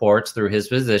through reports, through his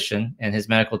physician and his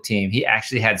medical team, he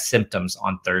actually had symptoms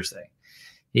on Thursday.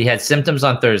 He had symptoms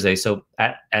on Thursday. So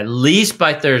at least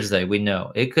by Thursday, we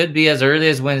know. It could be as early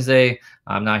as Wednesday.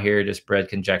 I'm not here to spread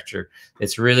conjecture.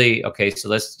 It's really, okay, so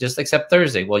let's just accept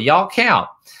Thursday. Well, y'all count.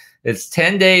 It's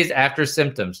 10 days after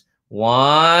symptoms.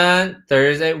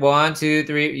 Thursday, 1, 2,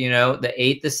 3, you know, the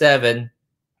 8th is 7,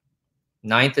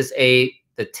 9th is 8,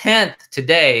 the 10th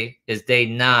today is day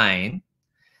 9.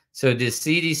 So the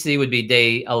CDC would be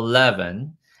day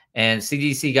 11. And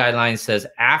CDC guidelines says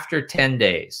after 10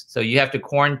 days. So you have to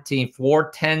quarantine for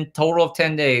total of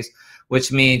 10 days, which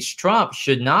means Trump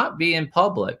should not be in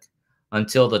public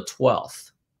until the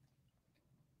 12th.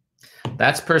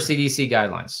 That's per CDC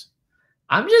guidelines.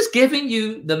 I'm just giving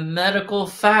you the medical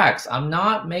facts. I'm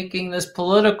not making this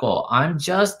political. I'm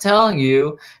just telling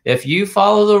you, if you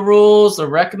follow the rules, the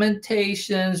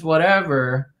recommendations,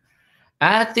 whatever,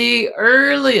 at the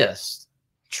earliest,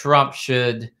 Trump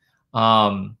should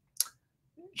not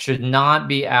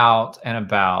be out and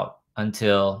about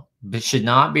should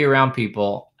not be around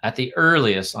people at the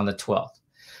earliest on the 12th.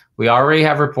 We already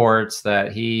have reports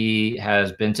that he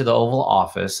has been to the Oval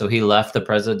Office. So he left the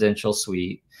presidential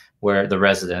suite, where the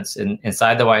residence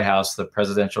inside the White House, the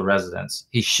presidential residence.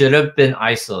 He should have been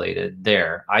isolated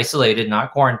there. Isolated,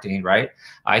 not quarantined, right?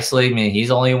 Isolated meaning he's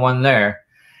only one there.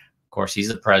 Of course, he's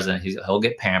the president. He'll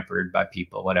get pampered by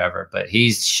people, whatever. But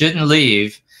he shouldn't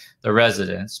leave the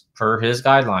residence per his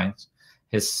guidelines,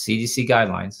 his CDC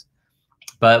guidelines.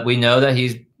 But we know that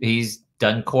he's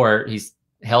done court. He's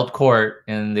held court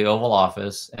in the Oval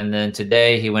Office. And then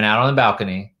today he went out on the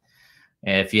balcony.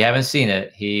 And if you haven't seen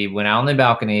it, he went out on the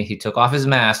balcony. He took off his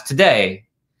mask today,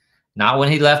 not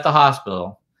when he left the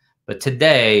hospital, but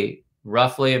today,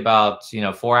 roughly about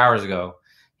 4 hours ago,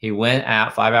 he went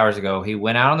out 5 hours ago. He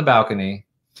went out on the balcony.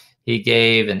 He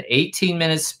gave an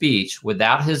 18-minute speech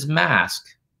without his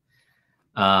mask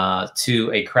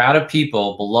to a crowd of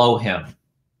people below him,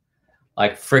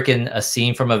 like freaking a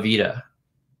scene from Evita.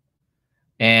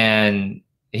 And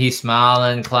he's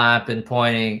smiling, clapping,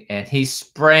 pointing, and he's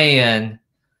spraying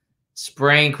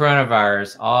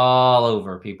coronavirus all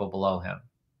over people below him.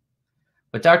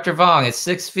 But Dr. Vuong, it's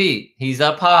 6 feet. He's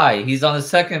up high. He's on the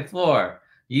 2nd floor.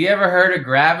 You ever heard of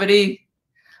gravity?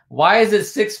 Why is it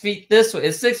 6 feet this way?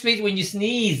 It's 6 feet when you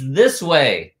sneeze this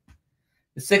way.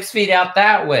 It's 6 feet out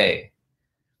that way.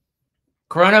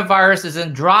 Coronavirus is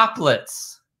in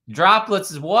droplets. Droplets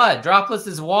is what? Droplets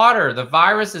is water. The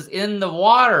virus is in the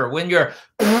water. When you're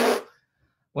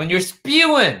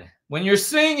spewing, when you're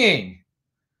singing,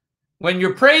 when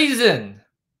you're praising,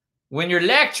 when you're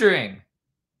lecturing,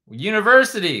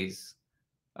 universities,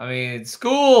 I mean,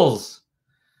 schools,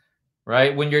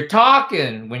 right? When you're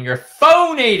talking, when you're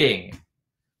phonating,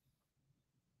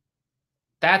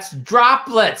 that's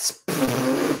droplets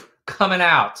coming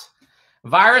out.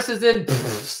 Virus is in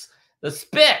the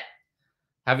spit.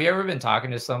 Have you ever been talking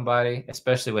to somebody,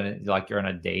 especially when like you're on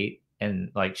a date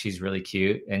and like she's really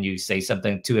cute and you say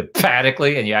something too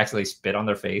emphatically and you actually spit on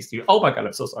their face? Oh my God,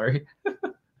 I'm so sorry.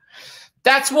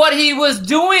 That's what he was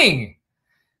doing.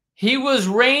 He was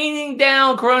raining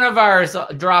down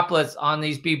coronavirus droplets on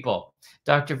these people.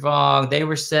 Dr. Vuong, they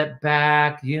were set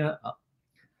back. You know,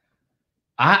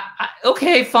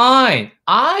 okay, fine.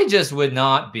 I just would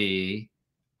not be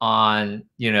on,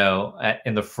 you know,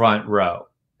 in the front row.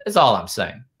 That's all I'm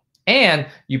saying. And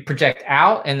you project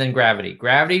out and then gravity.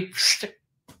 Gravity,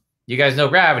 you guys know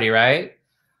gravity, right?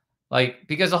 Like,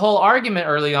 because the whole argument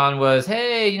early on was,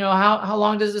 hey, you know, how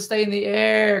long does it stay in the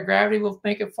air? Gravity will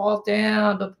make it fall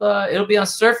down, blah, blah. It'll be on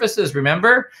surfaces,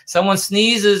 remember? Someone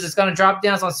sneezes, it's going to drop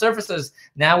down on surfaces.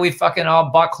 Now we fucking all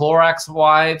bought Clorox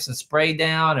wipes and spray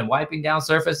down and wiping down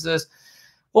surfaces.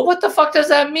 Well, what the fuck does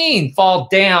that mean? Fall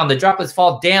down. The droplets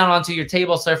fall down onto your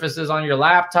table surfaces, on your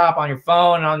laptop, on your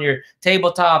phone, on your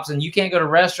tabletops, and you can't go to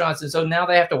restaurants. And so now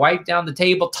they have to wipe down the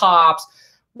tabletops.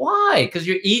 Why? Because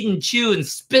you're eating, chewing,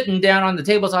 spitting down on the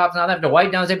tabletops. Now they have to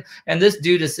wipe down the table. And this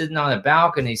dude is sitting on a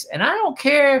balcony. And I don't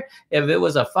care if it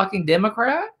was a fucking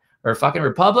Democrat or a fucking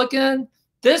Republican.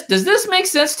 Does this make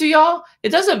sense to y'all? It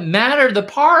doesn't matter the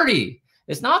party.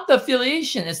 It's not the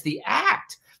affiliation. It's the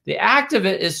act. The act of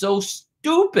it is so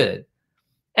stupid.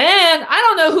 And I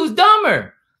don't know who's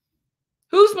dumber.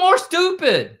 Who's more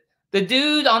stupid? The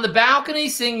dude on the balcony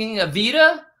singing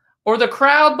Evita or the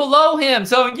crowd below him?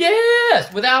 So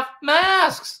yes, without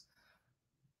masks,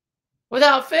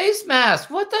 without face masks.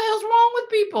 What the hell's wrong with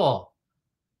people?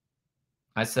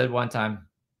 I said one time,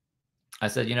 I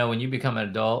said, you know, when you become an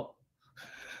adult,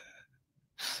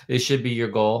 it should be your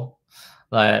goal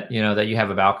that, you know, that you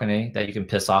have a balcony that you can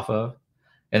piss off of.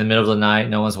 In the middle of the night,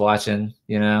 no one's watching,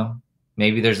 you know,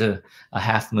 maybe there's a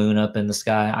half moon up in the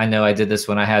sky. I know I did this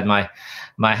when I had my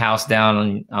house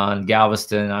down on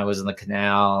Galveston. I was in the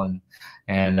canal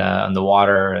and on the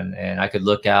water, and I could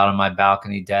look out on my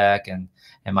balcony deck and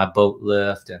my boat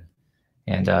lift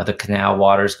and the canal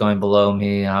water's going below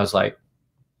me. And I was like,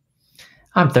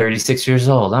 I'm 36 years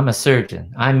old. I'm a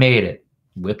surgeon. I made it.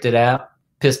 Whipped it out,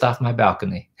 pissed off my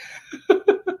balcony.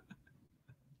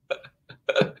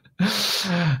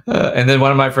 And then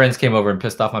one of my friends came over and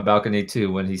pissed off my balcony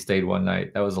too when he stayed one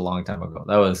night. That was a long time ago.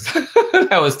 That was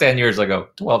that was 10 years ago,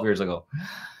 12 years ago.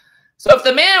 So if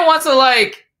the man wants to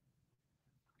like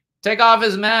take off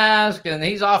his mask and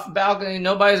he's off the balcony,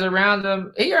 nobody's around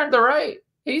him, he earned the right.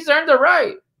 He's earned the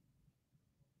right.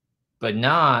 But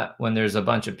not when there's a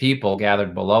bunch of people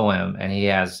gathered below him and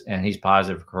he's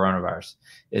positive for coronavirus.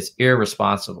 It's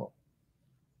irresponsible.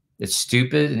 It's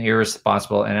stupid and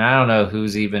irresponsible. And I don't know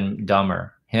who's even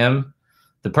dumber. Him,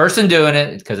 the person doing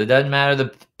it, because it doesn't matter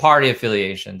the party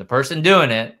affiliation, the person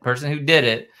doing it, person who did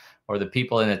it, or the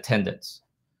people in attendance,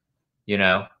 you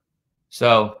know?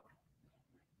 So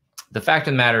the fact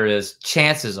of the matter is,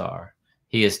 chances are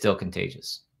he is still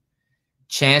contagious.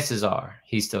 Chances are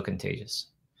he's still contagious.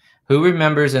 Who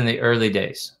remembers in the early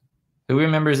days? Who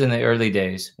remembers in the early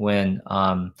days when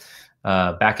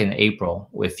back in April,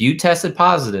 if you tested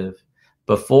positive,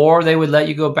 before they would let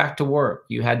you go back to work,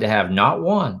 you had to have not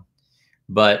one,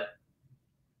 but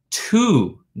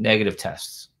 2 negative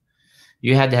tests.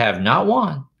 You had to have not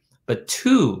one, but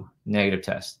 2 negative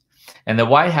tests. And the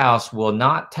White House will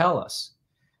not tell us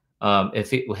if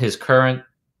he's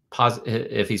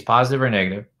positive or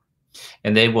negative.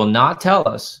 And they will not tell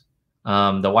us,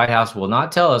 the White House will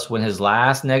not tell us when his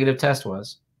last negative test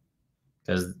was.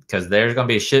 Because there's going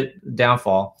to be a shit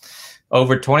downfall.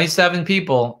 Over 27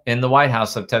 people in the White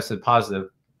House have tested positive.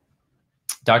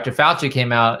 Dr. Fauci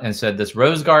came out and said this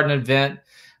Rose Garden event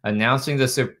announcing the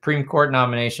Supreme Court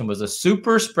nomination was a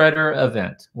super spreader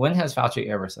event. When has Fauci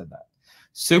ever said that?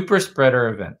 Super spreader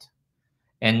event.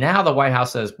 And now the White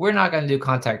House says, we're not going to do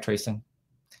contact tracing.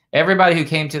 Everybody who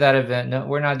came to that event, no,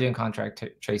 we're not doing contact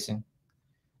tracing.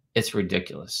 It's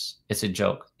ridiculous. It's a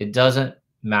joke. It doesn't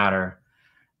matter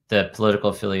the political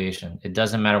affiliation. It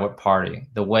doesn't matter what party.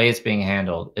 The way it's being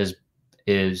handled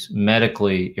is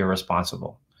medically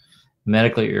irresponsible.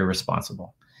 medically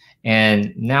irresponsible.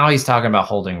 And now he's talking about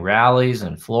holding rallies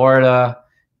in Florida.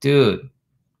 Dude,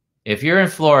 if you're in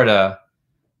Florida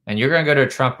and you're going to go to a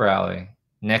Trump rally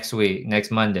next week,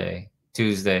 next Monday,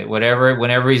 Tuesday, whatever,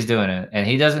 whenever he's doing it, and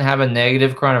he doesn't have a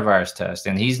negative coronavirus test,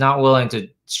 and he's not willing to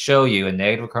show you a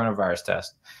negative coronavirus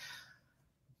test,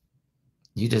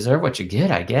 you deserve what you get,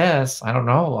 I guess. I don't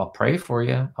know. I'll pray for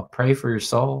you. I'll pray for your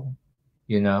soul.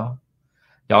 You know,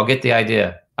 y'all get the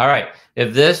idea. All right.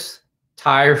 If this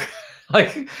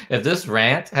if this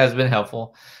rant has been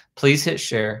helpful, please hit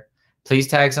share. Please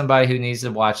tag somebody who needs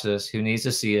to watch this, who needs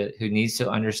to see it, who needs to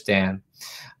understand,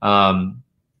 and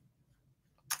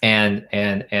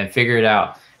figure it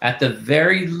out. At the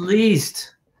very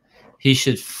least, he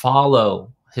should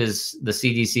follow the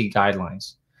CDC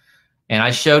guidelines. And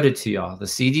I showed it to y'all. The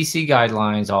CDC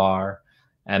guidelines are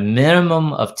a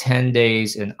minimum of 10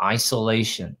 days in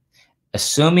isolation,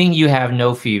 assuming you have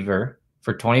no fever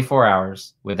for 24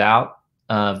 hours without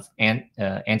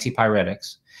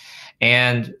antipyretics,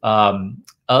 and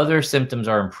other symptoms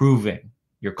are improving.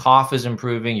 Your cough is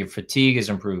improving. Your fatigue is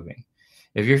improving.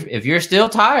 If you're still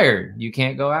tired, you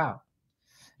can't go out.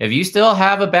 If you still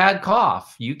have a bad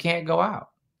cough, you can't go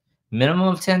out. Minimum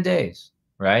of 10 days,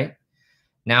 right?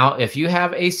 Now, if you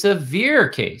have a severe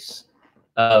case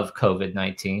of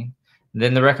COVID-19,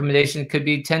 then the recommendation could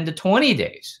be 10 to 20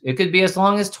 days. It could be as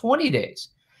long as 20 days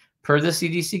per the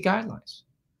CDC guidelines.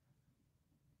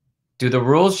 Do the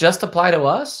rules just apply to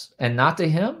us and not to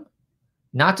him?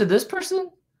 Not to this person?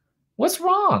 What's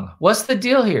wrong? What's the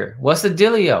deal here? What's the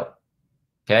dealio?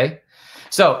 Okay.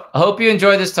 So I hope you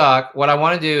enjoyed this talk. What I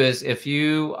want to do is, if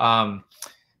you,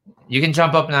 you can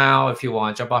jump up now if you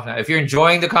want, jump off now. If you're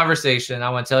enjoying the conversation, I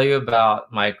want to tell you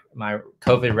about my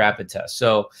COVID rapid test.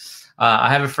 So I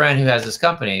have a friend who has this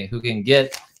company who can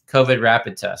get COVID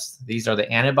rapid tests. These are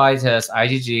the antibody tests,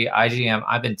 IgG, IgM.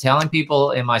 I've been telling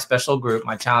people in my special group,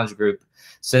 my challenge group,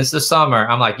 since the summer.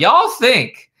 I'm like, y'all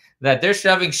think that they're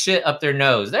shoving shit up their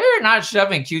nose. They're not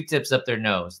shoving Q-tips up their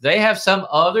nose. They have some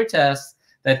other tests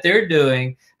that they're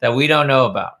doing that we don't know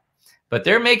about. But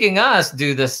they're making us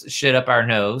do this shit up our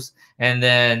nose, and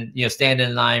then, you know, stand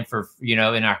in line for, you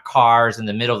know, in our cars in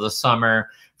the middle of the summer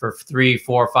for 3,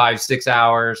 4, 5, 6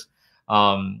 hours,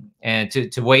 and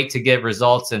to wait to get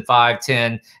results in 5,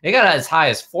 10. They got as high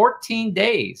as 14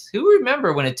 days. Who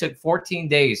remember when it took 14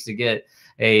 days to get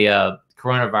a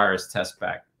coronavirus test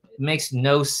back? It makes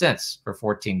no sense for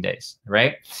 14 days,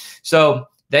 right? So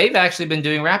they've actually been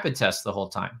doing rapid tests the whole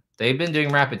time. They've been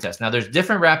doing rapid tests. Now, there's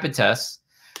different rapid tests.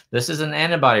 This is an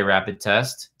antibody rapid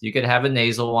test. You could have a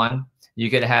nasal one. You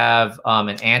could have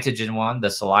an antigen one, the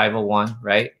saliva one,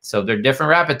 right? So they're different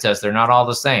rapid tests. They're not all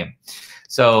the same.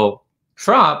 So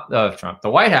the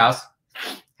White House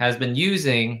has been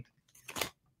using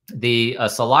the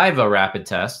saliva rapid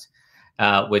test,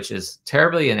 which is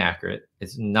terribly inaccurate.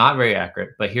 It's not very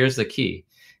accurate, but here's the key.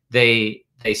 They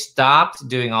stopped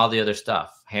doing all the other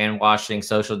stuff, hand washing,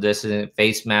 social distancing,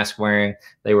 face mask wearing.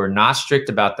 They were not strict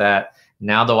about that.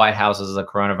 Now the White House is a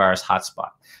coronavirus hotspot.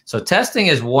 So testing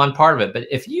is one part of it. But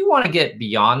if you want to get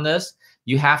beyond this,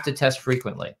 you have to test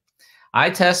frequently. I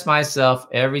test myself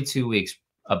every 2 weeks,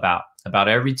 about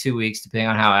every 2 weeks, depending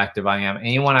on how active I am.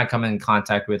 Anyone I come in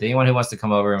contact with, anyone who wants to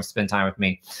come over and spend time with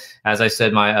me. As I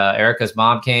said, my Erica's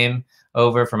mom came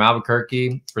over from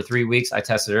Albuquerque for 3 weeks. I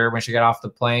tested her when she got off the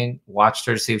plane, watched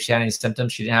her to see if she had any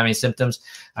symptoms. She didn't have any symptoms.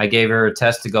 I gave her a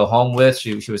test to go home with.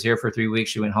 She was here for 3 weeks.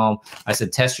 She went home. I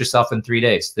said, test yourself in 3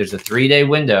 days. There's a 3-day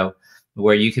window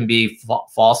where you can be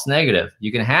false negative.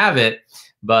 You can have it,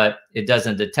 but it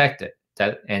doesn't detect it.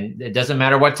 And it doesn't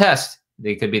matter what test.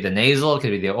 It could be the nasal, it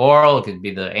could be the oral, it could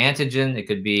be the antigen, it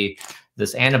could be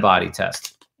this antibody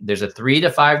test. There's a 3 to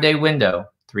 5 day window,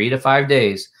 3 to 5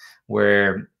 days,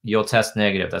 where you'll test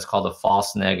negative. That's called a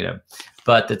false negative.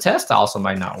 But the test also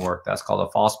might not work. That's called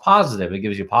a false positive. It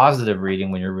gives you positive reading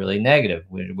when you're really negative,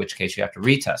 in which case you have to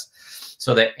retest.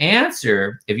 So the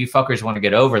answer, if you fuckers want to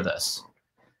get over this,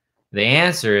 the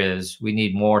answer is we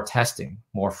need more testing,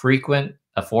 more frequent,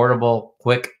 affordable,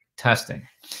 quick testing.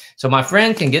 So my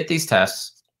friend can get these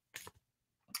tests,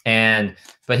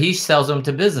 but he sells them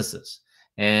to businesses,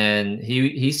 and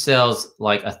he sells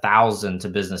like 1,000 to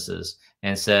businesses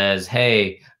and says,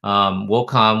 hey,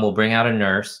 we'll bring out a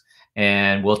nurse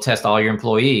and we'll test all your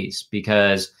employees,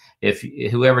 because if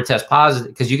whoever tests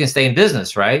positive, because you can stay in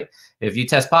business, right? If you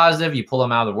test positive, you pull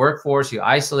them out of the workforce, you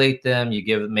isolate them,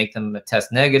 make them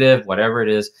test negative, whatever it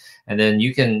is, and then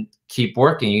you can keep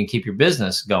working, you can keep your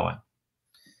business going.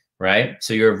 Right?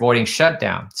 So you're avoiding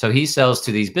shutdown. So he sells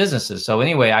to these businesses. So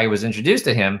anyway, I was introduced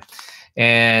to him,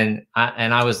 and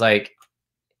I was like,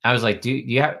 do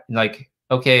you have, like,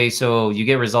 okay, so you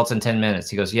get results in 10 minutes.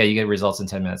 He goes, yeah, you get results in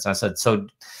 10 minutes. I said, so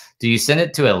do you send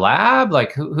it to a lab?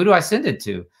 Like, who do I send it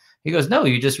to? He goes, no,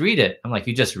 you just read it. I'm like,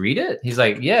 you just read it? He's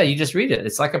like, yeah, you just read it.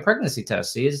 It's like a pregnancy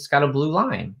test. See, it's got a blue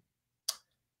line.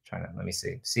 Let me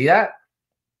see. See that?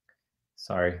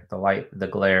 Sorry, the light, the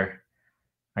glare.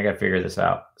 I got to figure this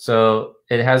out. So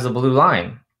it has a blue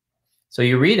line. So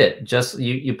you read it. Just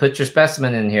you put your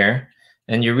specimen in here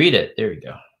and you read it. There you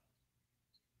go.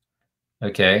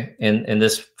 Okay. In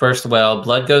this first well,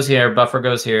 blood goes here, buffer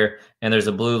goes here, and there's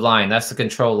a blue line. That's the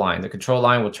control line. The control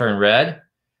line will turn red.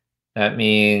 That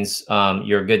means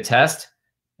you're a good test.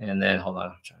 And then hold on.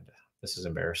 I'm trying to, this is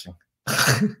embarrassing.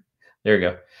 There you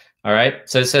go. All right.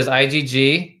 So it says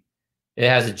IgG. It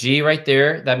has a G right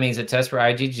there. That means it tests for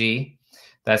IgG.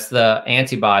 That's the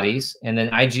antibodies. And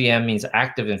then IgM means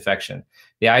active infection.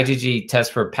 The IgG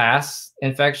tests for past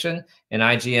infection and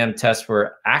IgM tests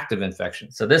for active infection.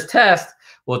 So this test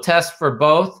will test for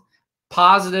both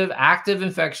positive active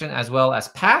infection as well as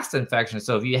past infection.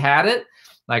 So if you had it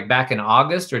like back in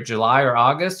August or July or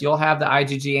August, you'll have the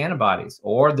IgG antibodies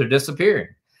or they're disappearing.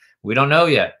 We don't know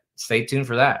yet. Stay tuned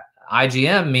for that.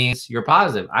 IgM means you're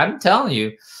positive. I'm telling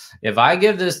you, if I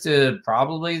give this to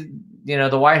probably, you know,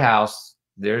 the White House,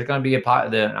 there's going to be the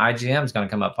IgM is going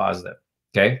to come up positive.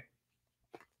 Okay.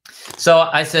 So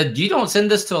I said, you don't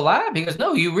send this to a lab? He goes,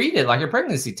 no, you read it like a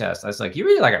pregnancy test. I was like, you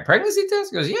read it like a pregnancy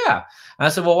test? He goes, yeah. And I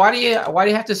said, well, why do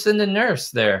you have to send a nurse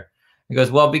there? He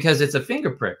goes, well, because it's a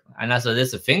finger prick. And I said,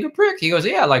 it's a finger prick? He goes,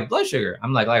 yeah, like blood sugar.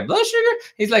 I'm like blood sugar?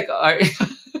 He's like,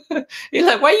 he's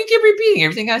like, why do you keep repeating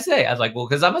everything I say? I was like, well,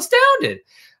 because I'm astounded,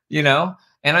 you know?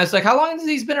 And I was like, how long has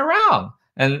these been around?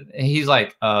 And he's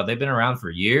like, they've been around for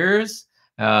years.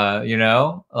 You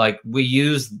know, like we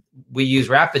use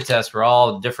rapid tests for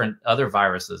all different other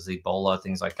viruses, Ebola,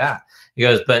 things like that. He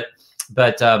goes, but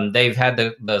they've had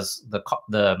the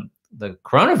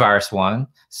coronavirus one,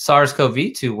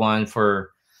 SARS-CoV-2 one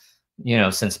for, you know,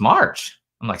 since March.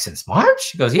 I'm like, since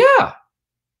March? He goes, yeah.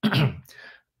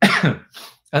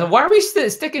 And why are we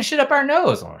sticking shit up our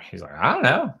nose? He's like, I don't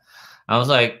know. I was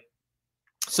like,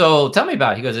 so tell me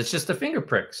about it. He goes, it's just a finger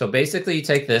prick. So basically you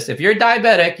take this. If you're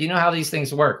diabetic, you know how these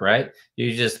things work, right?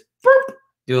 You just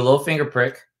do a little finger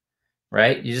prick,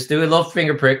 right? You just do a little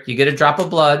finger prick. You get a drop of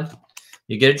blood.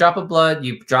 You get a drop of blood.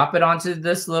 You drop it onto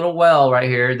this little well right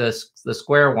here, the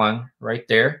square one right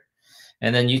there.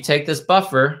 And then you take this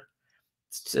buffer,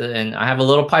 and I have a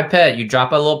little pipette. You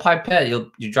drop a little pipette.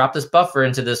 You drop this buffer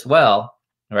into this well,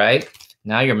 right?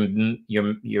 Now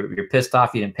you're pissed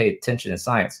off you didn't pay attention in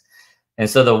science. And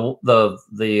so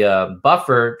the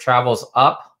buffer travels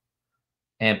up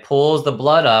and pulls the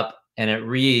blood up, and it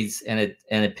reads and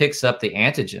it picks up the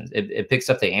antigens. It picks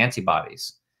up the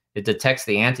antibodies. It detects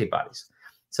the antibodies.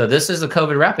 So this is a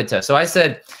COVID rapid test. So I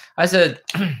said,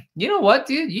 you know what,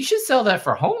 dude? You should sell that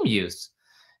for home use.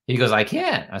 He goes, I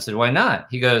can't. I said, why not?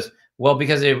 He goes, well,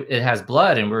 because it has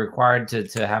blood, and we're required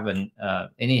to have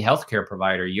any healthcare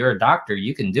provider. You're a doctor.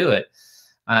 You can do it.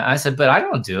 I said, but I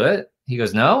don't do it. He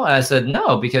goes, no. I said,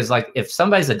 no, because like if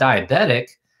somebody's a diabetic,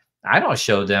 I don't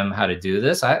show them how to do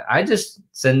this. I just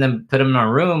send them, put them in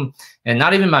a room, and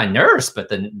not even my nurse, but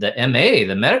the MA,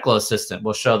 the medical assistant,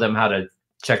 will show them how to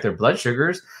check their blood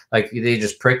sugars. Like they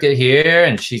just prick it here,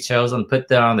 and she shows them, put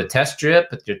that on the test strip,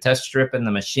 put your test strip in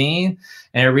the machine,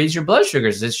 and it reads your blood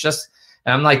sugars. It's just,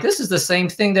 and I'm like, this is the same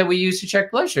thing that we use to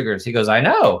check blood sugars. He goes, I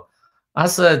know. I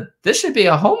said, this should be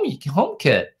a home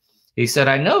kit. He said,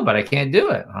 I know, but I can't do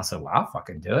it. I said, well, I'll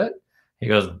fucking do it. He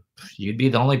goes, you'd be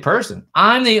the only person.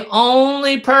 I'm the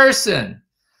only person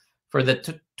for the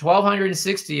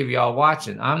 1,260 of y'all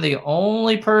watching. I'm the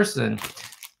only person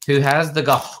who has the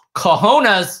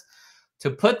cojones to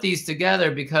put these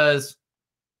together, because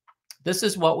this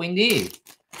is what we need.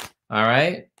 All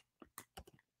right.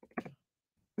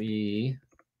 We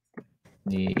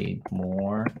need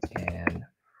more and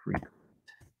frequent.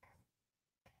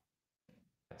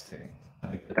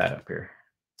 Let me put that up here.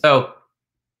 So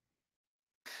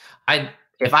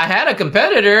if I had a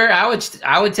competitor, I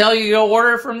would tell you to go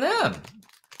order from them,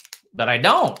 but I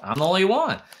don't. I'm the only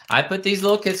one. I put these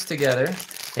little kits together.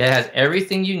 It has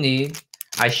everything you need.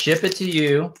 I ship it to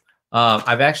you.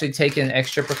 I've actually taken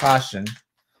extra precaution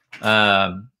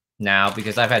now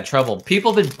because I've had trouble.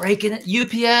 People have been breaking it.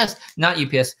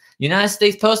 United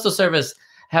States Postal Service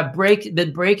have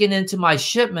been breaking into my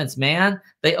shipments, man.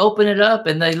 They open it up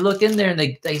and they look in there, and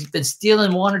they've been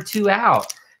stealing one or two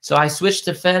out. So I switched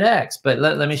to FedEx, but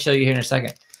let me show you here in a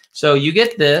second. So you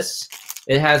get this.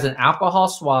 It has an alcohol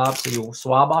swab, so you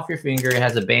swab off your finger. It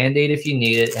has a Band-Aid if you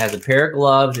need it. It has a pair of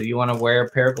gloves if you want to wear a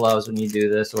pair of gloves when you do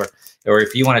this, or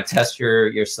if you want to test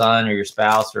your son or your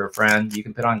spouse or a friend, you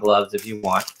can put on gloves if you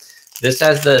want. This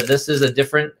has this is a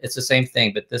different, it's the same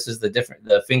thing, but this is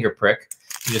the finger prick.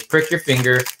 You just prick your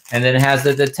finger, and then it has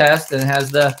the test, and it has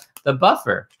the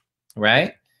buffer,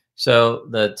 right? So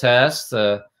the test,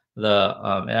 it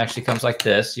actually comes like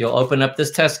this. You'll open up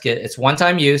this test kit. It's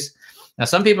one-time use. Now,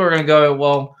 some people are going to go,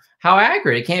 well, how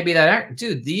accurate? It can't be that accurate.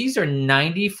 Dude, these are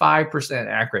 95%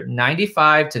 accurate,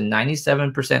 95 to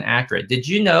 97% accurate. Did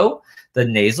you know the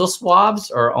nasal swabs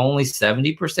are only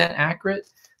 70% accurate?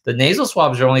 The nasal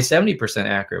swabs are only 70%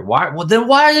 accurate. Why? Well, then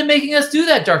why are they making us do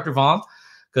that, Dr. Vuong?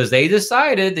 Because they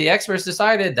decided, the experts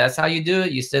decided, that's how you do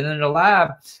it. You send it in a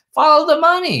lab. Follow the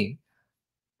money.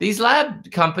 These lab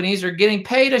companies are getting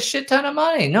paid a shit ton of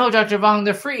money. No, Dr. Vuong,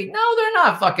 they're free. No, they're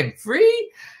not fucking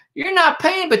free. You're not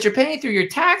paying, but you're paying through your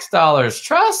tax dollars.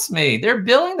 Trust me, they're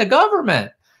billing the government.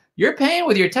 You're paying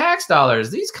with your tax dollars.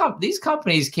 These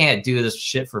companies can't do this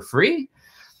shit for free,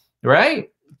 right?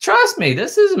 Trust me,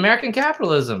 this is American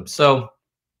capitalism. So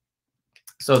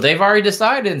they've already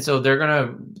decided, and so they're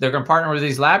gonna partner with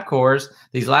these lab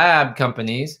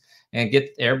companies, and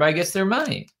everybody gets their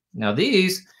money. Now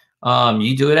these,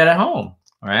 you do it at home,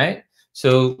 all right?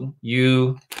 So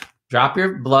you drop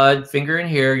your blood finger in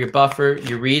here, your buffer,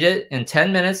 you read it in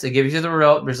 10 minutes. It gives you the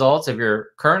results if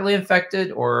you're currently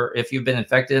infected or if you've been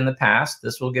infected in the past.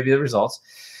 This will give you the results.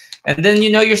 And then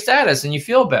you know your status and you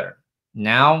feel better.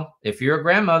 Now, if you're a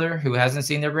grandmother who hasn't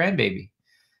seen their grandbaby,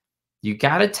 you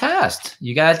got to test.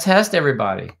 You got to test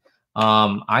everybody.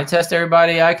 I test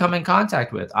everybody I come in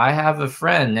contact with. I have a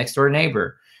friend, next door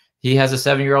neighbor. He has a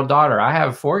 7-year-old daughter. I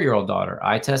have a 4-year-old daughter.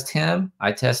 I test him.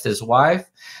 I test his wife.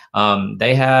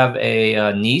 They have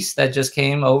a niece that just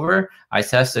came over. I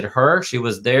tested her. She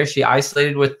was there. She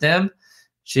isolated with them.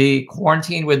 She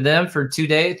quarantined with them for 3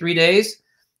 days.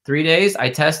 3 days.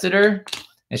 I tested her,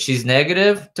 and she's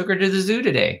negative. Took her to the zoo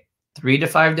today. 3 to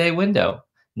 5 day window.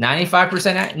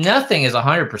 95%. Nothing is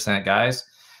 100%, guys.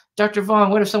 Dr. Vuong,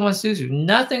 what if someone sues you?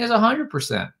 Nothing is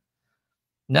 100%.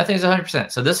 Nothing is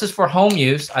 100%. So this is for home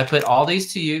use. I put all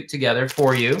these together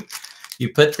for you. You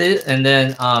put this, and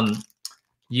then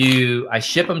I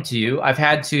ship them to you. I've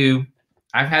had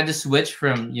to switch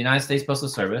from United States Postal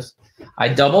Service. I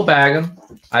double bag them.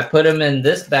 I put them in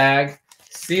this bag,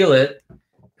 seal it,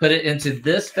 put it into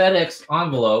this FedEx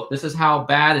envelope. This is how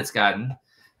bad it's gotten.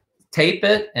 Tape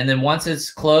it, and then once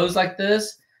it's closed like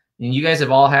this, and you guys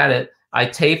have all had it, I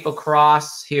tape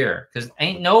across here, because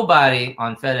ain't nobody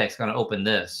on FedEx going to open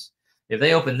this. If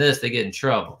they open this, they get in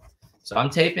trouble. So I'm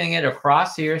taping it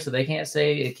across here so they can't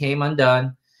say it came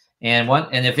undone. And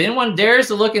if anyone dares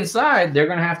to look inside, they're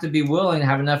going to have to be willing to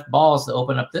have enough balls to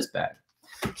open up this bag.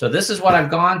 So this is what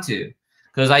I've gone to,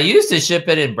 because I used to ship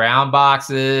it in brown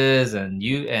boxes and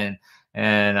USPS,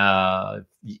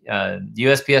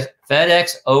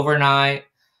 FedEx overnight.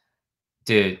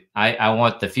 Dude, I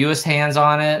want the fewest hands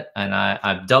on it, and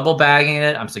I'm double bagging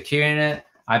it. I'm securing it.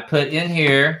 I put in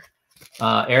here,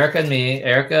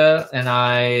 Erica and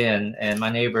I and my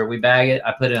neighbor, we bag it.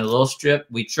 I put in a little strip.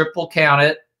 We triple count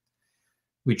it.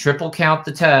 We triple count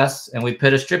the tests, and we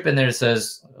put a strip in there that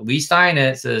says, we sign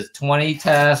it. It says 20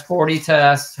 tests, 40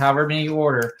 tests, however many you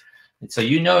order. And so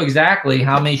you know exactly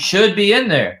how many should be in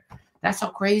there. That's how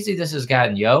crazy this has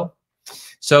gotten, yo.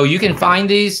 So you can find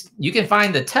these. You can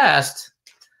find the test,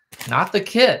 not the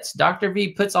kits. Dr. V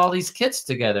puts all these kits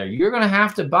together. You're going to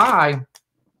have to buy.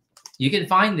 You can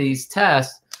find these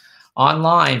tests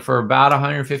online for about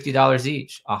 $150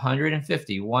 each.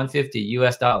 $150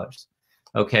 US dollars.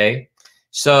 Okay.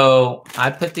 So I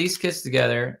put these kits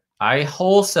together. I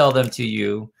wholesale them to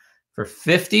you for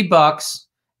 $50,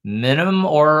 minimum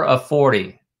order of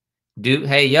 40.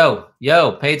 Hey, yo,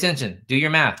 pay attention. Do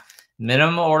your math.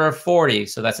 Minimum order of 40.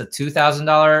 So that's a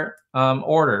 $2,000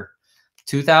 order.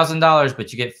 $2,000,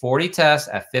 but you get 40 tests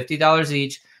at $50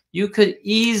 each. You could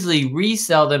easily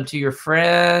resell them to your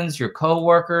friends, your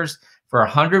coworkers for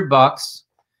 $100.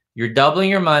 You're doubling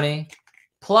your money.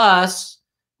 Plus,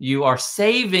 you are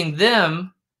saving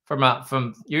them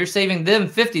you're saving them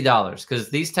 $50, because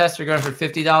these tests are going for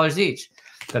 $50 each.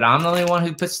 But I'm the only one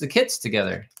who puts the kits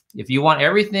together. If you want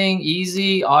everything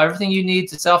easy, everything you need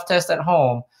to self-test at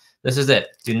home, this is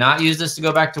it. Do not use this to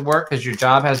go back to work, because your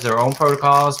job has their own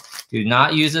protocols. Do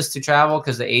not use this to travel,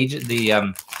 because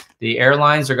the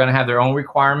airlines are going to have their own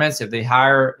requirements. If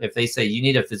they say you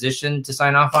need a physician to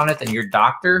sign off on it, then your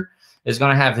doctor is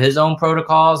going to have his own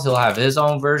protocols. He'll have his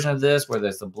own version of this, whether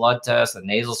it's the blood test, the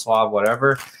nasal swab,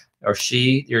 whatever, or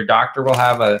your doctor will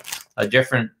have a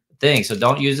different thing. So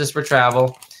don't use this for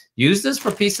travel. Use this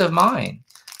for peace of mind,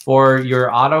 for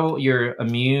your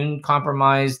immune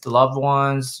compromised loved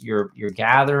ones, your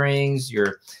gatherings,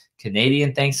 your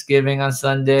Canadian Thanksgiving on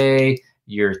Sunday,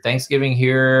 your Thanksgiving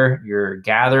here, your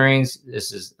gatherings.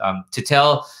 This is to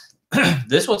tell.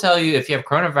 This will tell you if you have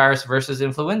coronavirus versus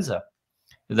influenza,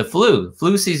 the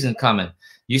flu season coming.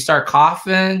 You start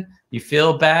coughing, you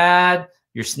feel bad,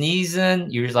 you're sneezing,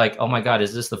 you're like, oh my God,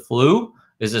 is this the flu?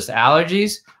 Is this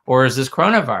allergies? Or is this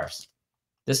coronavirus?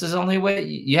 This is the only way.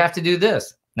 You have to do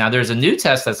this. Now, there's a new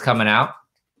test that's coming out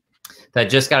that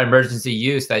just got emergency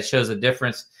use that shows a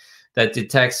difference, that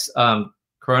detects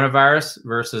coronavirus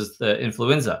versus the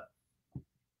influenza,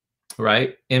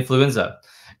 right? Influenza.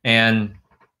 And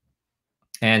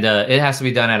it has to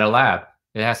be done at a lab.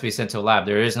 It has to be sent to a lab.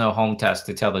 There is no home test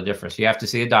to tell the difference. You have to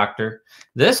see a doctor.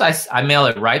 This, I mail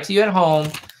it right to you at home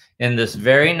in this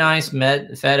very nice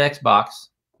FedEx box.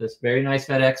 This very nice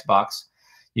FedEx box.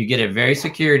 You get it very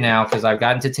secure now because I've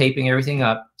gotten to taping everything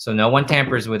up so no one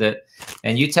tampers with it.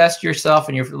 And you test yourself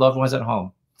and your loved ones at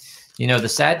home. You know, the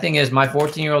sad thing is my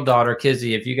 14-year-old daughter,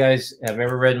 Kizzy, if you guys have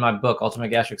ever read my book, Ultimate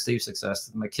Gastric Sleep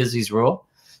Success, my Kizzy's Rule,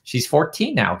 she's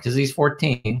 14 now. Kizzy's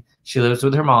 14. She lives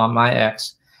with her mom, my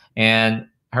ex. And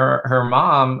her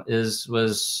mom is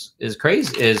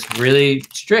really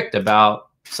strict about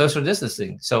social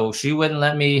distancing. So she wouldn't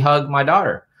let me hug my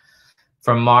daughter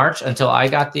from March until I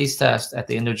got these tests at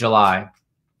the end of July.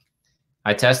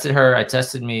 I tested her, I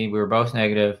tested me, we were both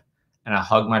negative, and I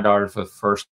hugged my daughter for the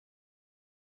first.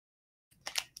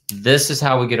 This is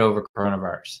how we get over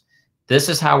coronavirus. This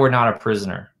is how we're not a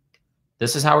prisoner.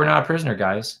 This is how we're not a prisoner,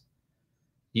 guys.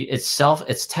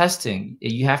 It's testing.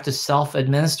 You have to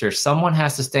self-administer. Someone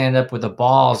has to stand up with the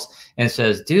balls and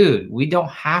says, dude, we don't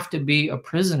have to be a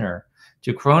prisoner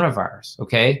to coronavirus,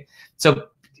 okay? So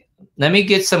let me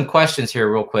get some questions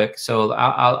here real quick. So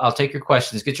I'll take your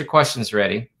questions. Get your questions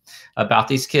ready about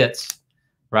these kits,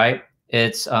 right?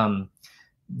 It's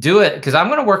do it, because I'm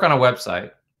going to work on a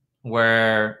website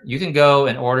where you can go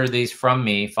and order these from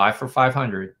me, 5 for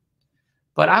 $500.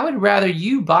 But I would rather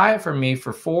you buy it from me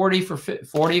for $40 for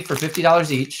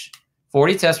 $50 each.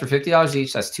 40 tests for $50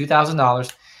 each. That's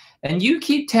 $2,000. And you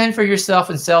keep 10 for yourself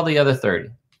and sell the other 30.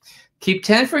 Keep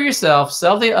 10 for yourself,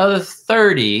 sell the other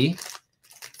 30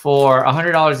 for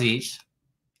 $100 each.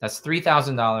 That's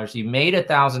 $3,000. You made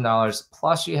 $1,000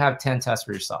 plus you have 10 tests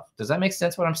for yourself. Does that make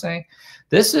sense what I'm saying?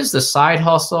 This is the side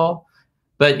hustle.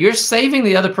 But you're saving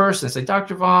the other person. Say,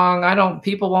 Dr. Vuong,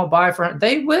 people won't buy for.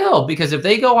 They will, because if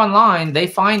they go online, they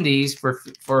find these for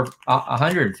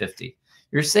 $150.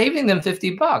 You're saving them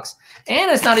 $50, and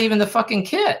it's not even the fucking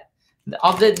kit.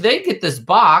 They get this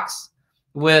box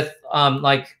with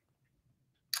like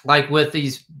with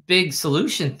these big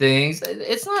solution things.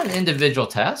 It's not an individual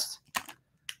test,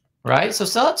 right? So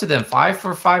sell it to them 5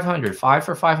 for $500. 5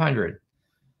 for $500.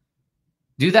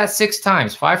 Do that 6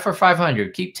 times, 5 for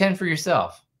 $500. Keep 10 for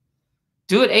yourself.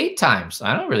 Do it 8 times.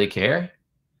 I don't really care.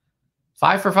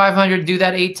 5 for $500. Do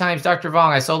that 8 times. Dr. Vuong,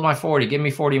 I sold my 40. Give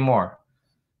me 40 more.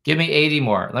 Give me 80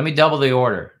 more. Let me double the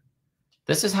order.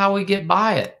 This is how we get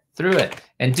by it, through it.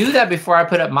 And do that before I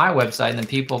put up my website, and then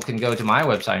people can go to my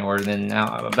website and order them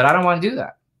now. But I don't want to do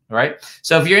that, right?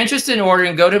 So if you're interested in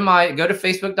ordering, go to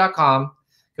facebook.com.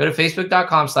 Go to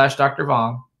facebook.com/Dr.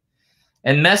 Vuong.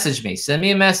 And message me. Send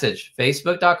me a message.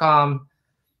 Facebook.com,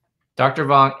 Dr.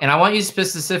 Vuong. And I want you to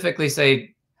specifically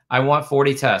say, I want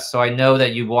 40 tests. So I know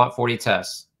that you want 40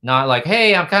 tests. Not like,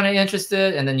 hey, I'm kind of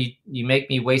interested. And then you make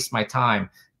me waste my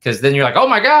time. Because then you're like, oh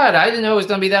my God, I didn't know it was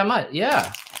going to be that much.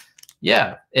 Yeah.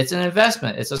 Yeah. It's an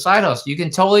investment. It's a side hustle. You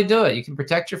can totally do it. You can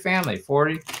protect your family.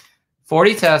 40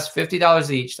 tests,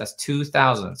 $50 each. That's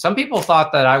 $2,000. Some people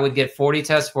thought that I would get 40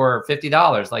 tests for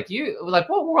 $50. Like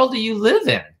what world do you live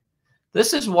in?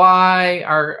 This is why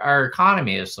our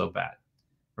economy is so bad,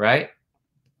 right?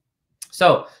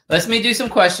 So let me do some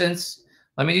questions.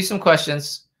 Let me do some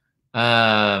questions.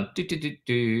 The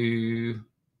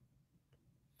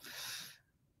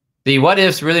what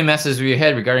ifs really messes with your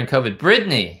head regarding COVID.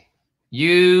 Brittany,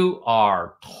 you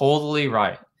are totally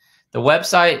right. The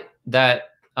website that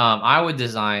I would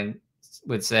design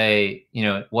would say, you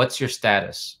know, what's your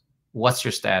status? What's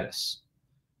your status?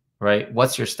 Right?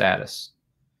 What's your status?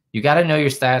 You got to know your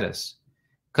status,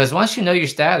 because once you know your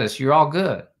status, you're all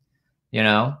good. You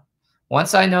know,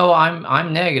 once I know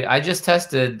I'm negative, I just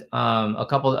tested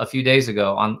a few days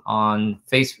ago on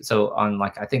Facebook. So on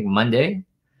I think Monday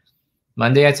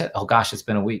oh gosh, it's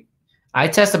been a week. I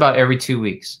test about every 2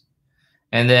 weeks.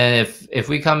 And then if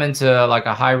we come into like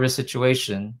a high risk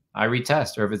situation, I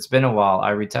retest, or if it's been a while,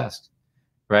 I retest,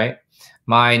 right?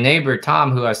 My neighbor,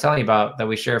 Tom, who I was telling you about that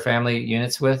we share family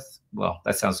units with, well,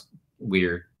 that sounds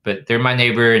weird. but they're my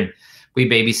neighbor and we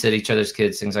babysit each other's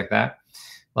kids, things like that.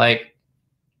 Like,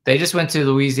 they just went to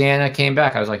Louisiana, came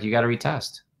back. I was like, you got to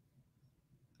retest.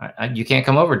 You can't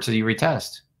come over till you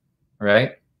retest,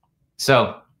 right?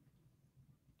 So,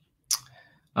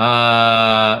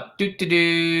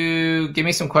 give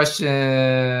me some questions.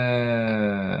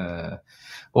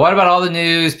 What about all the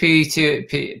news?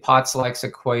 POTS like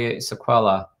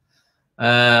sequela.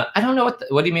 I don't know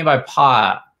what do you mean by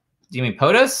pot? Do you mean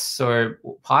POTUS or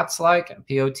POTS like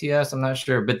POTS? I'm not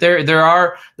sure, but there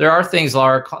are things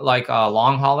like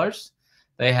long haulers.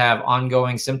 They have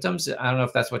ongoing symptoms. I don't know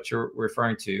if that's what you're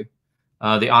referring to.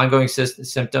 The ongoing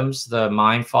symptoms, the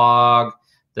mind fog,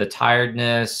 the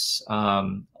tiredness,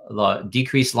 the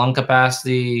decreased lung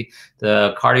capacity,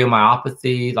 the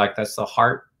cardiomyopathy, like that's the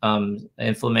heart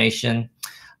inflammation,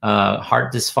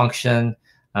 heart dysfunction.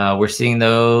 We're seeing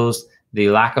those. The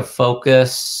lack of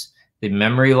focus, the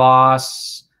memory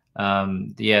loss.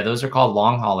 Yeah, those are called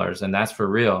long haulers, and that's for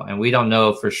real. And we don't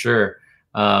know for sure.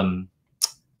 How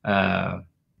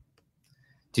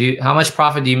much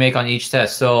profit do you make on each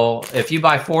test? So if you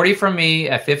buy 40 from me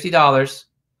at $50,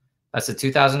 that's a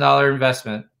 $2,000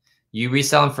 investment. You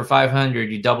resell them for $500,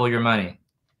 you double your money.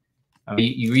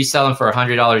 You resell them for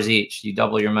 $100 each, you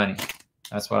double your money.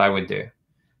 That's what I would do.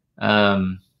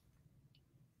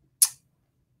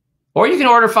 Or you can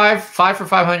order five for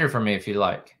 $500 from me if you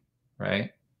like, right?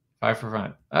 5 for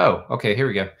 5. Oh, okay, here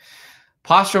we go.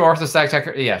 Postural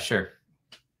orthostatic, yeah, sure.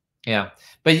 Yeah,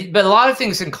 but a lot of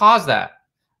things can cause that,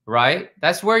 right?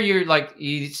 That's where you're like,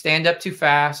 you stand up too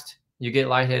fast, you get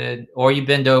lightheaded, or you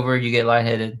bend over, you get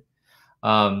lightheaded.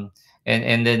 And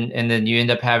then you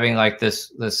end up having like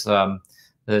this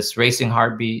racing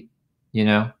heartbeat, you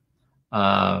know.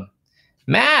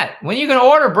 Matt, when are you gonna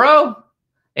order, bro?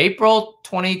 April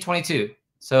 2022.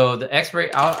 So the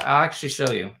expiration, I'll actually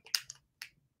show you.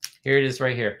 Here it is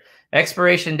right here.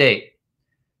 Expiration date.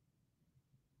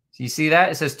 So you see that?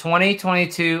 It says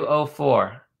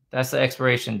 2022-04. That's the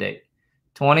expiration date.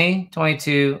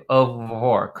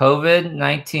 2022-04.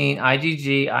 COVID-19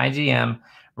 IgG IgM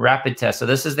rapid test. So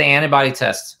this is the antibody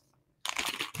test.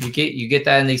 You get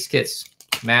that in these kits,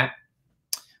 Matt.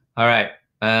 All right.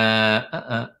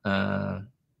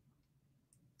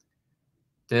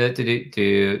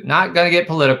 Not gonna get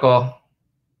political.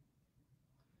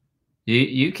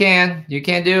 You can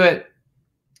do it.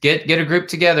 Get a group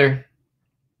together.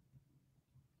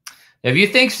 If you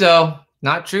think so,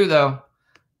 not true though.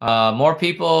 More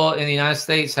people in the United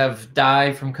States have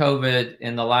died from COVID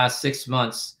in the last 6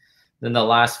 months than the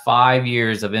last 5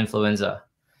 years of influenza.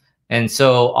 And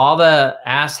so all the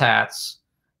asshats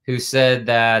who said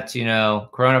that, you know,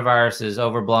 coronavirus is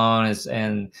overblown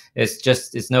and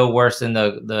it's no worse than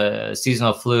the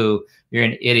seasonal flu, you're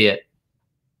an idiot.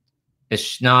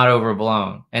 It's not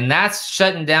overblown. And that's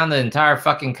shutting down the entire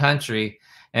fucking country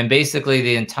and basically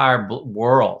the entire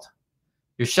world.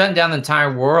 You're shutting down the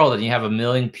entire world and you have 1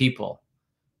 million people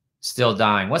still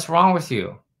dying. What's wrong with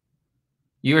you?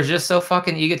 You are just so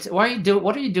fucking eager. What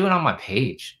are you doing on my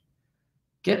page?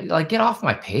 Get off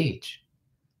my page.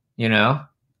 You know?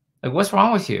 Like, what's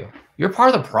wrong with you? You're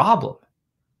part of the problem.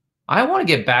 I want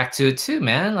to get back to it too,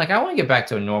 man. Like, I want to get back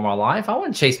to a normal life. I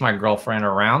want to chase my girlfriend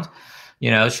around, you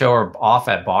know, show her off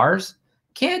at bars.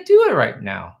 Can't do it right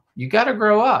now. You got to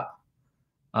grow up.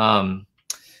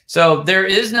 So there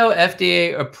is no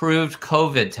FDA approved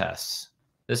COVID tests.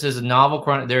 This is a novel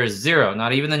corona. There is zero,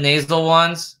 not even the nasal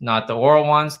ones, not the oral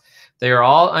ones. They are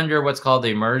all under what's called the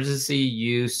Emergency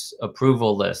Use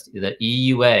Approval List, the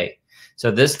EUA. So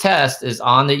this test is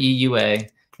on the EUA.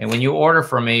 And when you order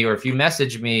from me, or if you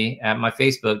message me at my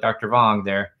Facebook, Dr. Vuong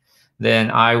there,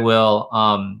 then I will,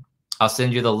 I'll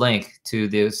send you the link to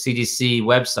the CDC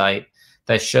website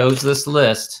that shows this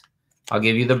list. I'll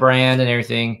give you the brand and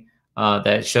everything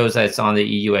that shows that it's on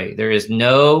the EUA. There is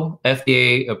no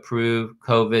FDA approved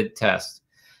COVID test.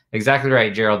 Exactly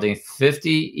right, Geraldine. 50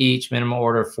 each, minimum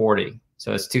order 40.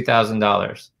 So it's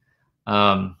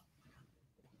 $2,000.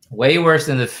 Way worse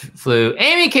than the flu.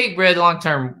 Amy Cake Bread,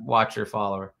 long-term watcher,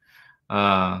 follower.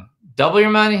 Double your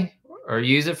money or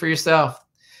use it for yourself.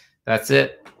 That's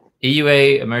it.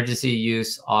 EUA, emergency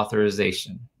use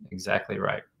authorization. Exactly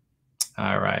right.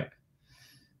 All right.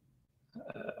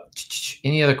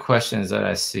 Any other questions that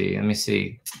I see? Let me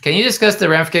see. Can you discuss the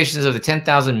ramifications of the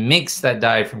 10,000 minks that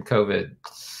died from COVID?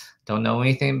 Don't know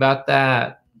anything about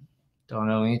that. Don't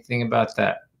know anything about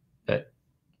that. But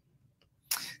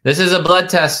this is a blood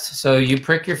test. So you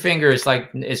prick your finger.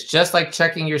 It's just like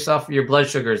checking yourself for your blood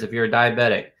sugars if you're a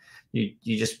diabetic. You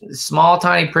just small,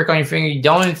 tiny prick on your finger. You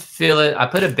don't even feel it. I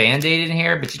put a Band-Aid in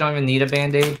here, but you don't even need a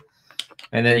Band-Aid.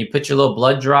 And then you put your little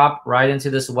blood drop right into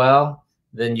this well.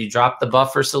 Then you drop the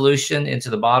buffer solution into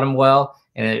the bottom well,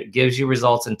 and it gives you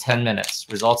results in 10 minutes.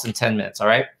 Results in 10 minutes, all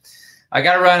right? I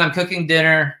got to run. I'm cooking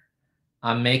dinner.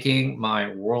 I'm making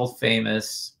my world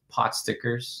famous pot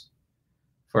stickers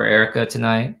for Erica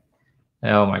tonight.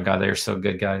 Oh my God, they're so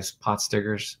good, guys. Pot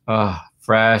stickers. Oh,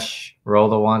 fresh. Roll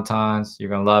the wontons. You're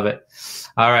going to love it.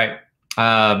 All right.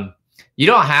 You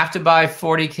don't have to buy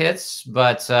 40 kits,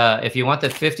 but if you want the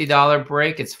 $50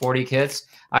 break, it's 40 kits.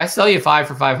 I sell you 5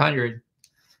 for 500.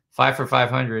 5 for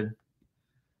 500.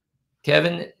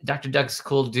 Kevin, Dr. Duck's a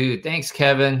cool dude. Thanks,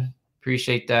 Kevin.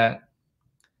 Appreciate that.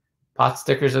 Pot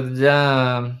stickers are the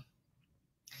dumb.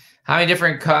 How many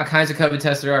different kinds of COVID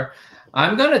tests there are?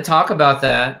 I'm going to talk about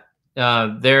that.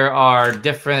 There are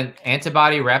different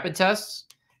antibody rapid tests,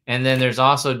 and then there's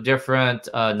also different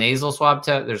nasal swab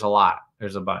tests. There's a lot.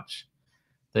 There's a bunch.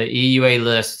 The EUA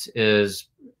list is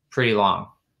pretty long.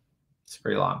 It's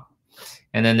pretty long.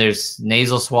 And then there's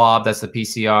nasal swab. That's the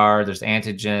PCR. There's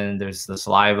antigen. There's the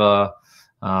saliva.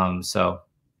 So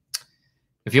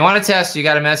if you want to test, you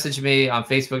got to message me on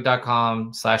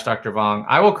facebook.com/Dr. Vuong.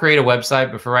 I will create a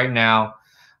website, but for right now,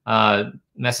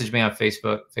 message me on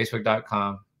Facebook,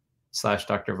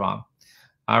 facebook.com/Dr. Vuong.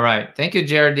 All right. Thank you,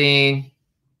 Geraldine.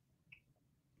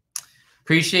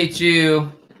 Appreciate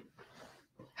you.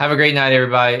 Have a great night,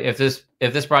 everybody. If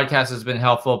this broadcast has been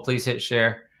helpful, please hit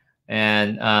share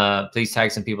and please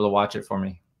tag some people to watch it for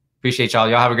me. Appreciate y'all.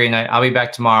 Y'all have a great night. I'll be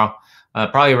back tomorrow,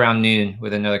 probably around noon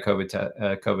with another COVID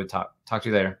talk. Talk to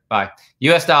you later. Bye.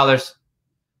 US dollars.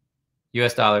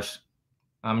 US dollars.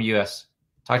 I'm US.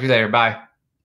 Talk to you later. Bye.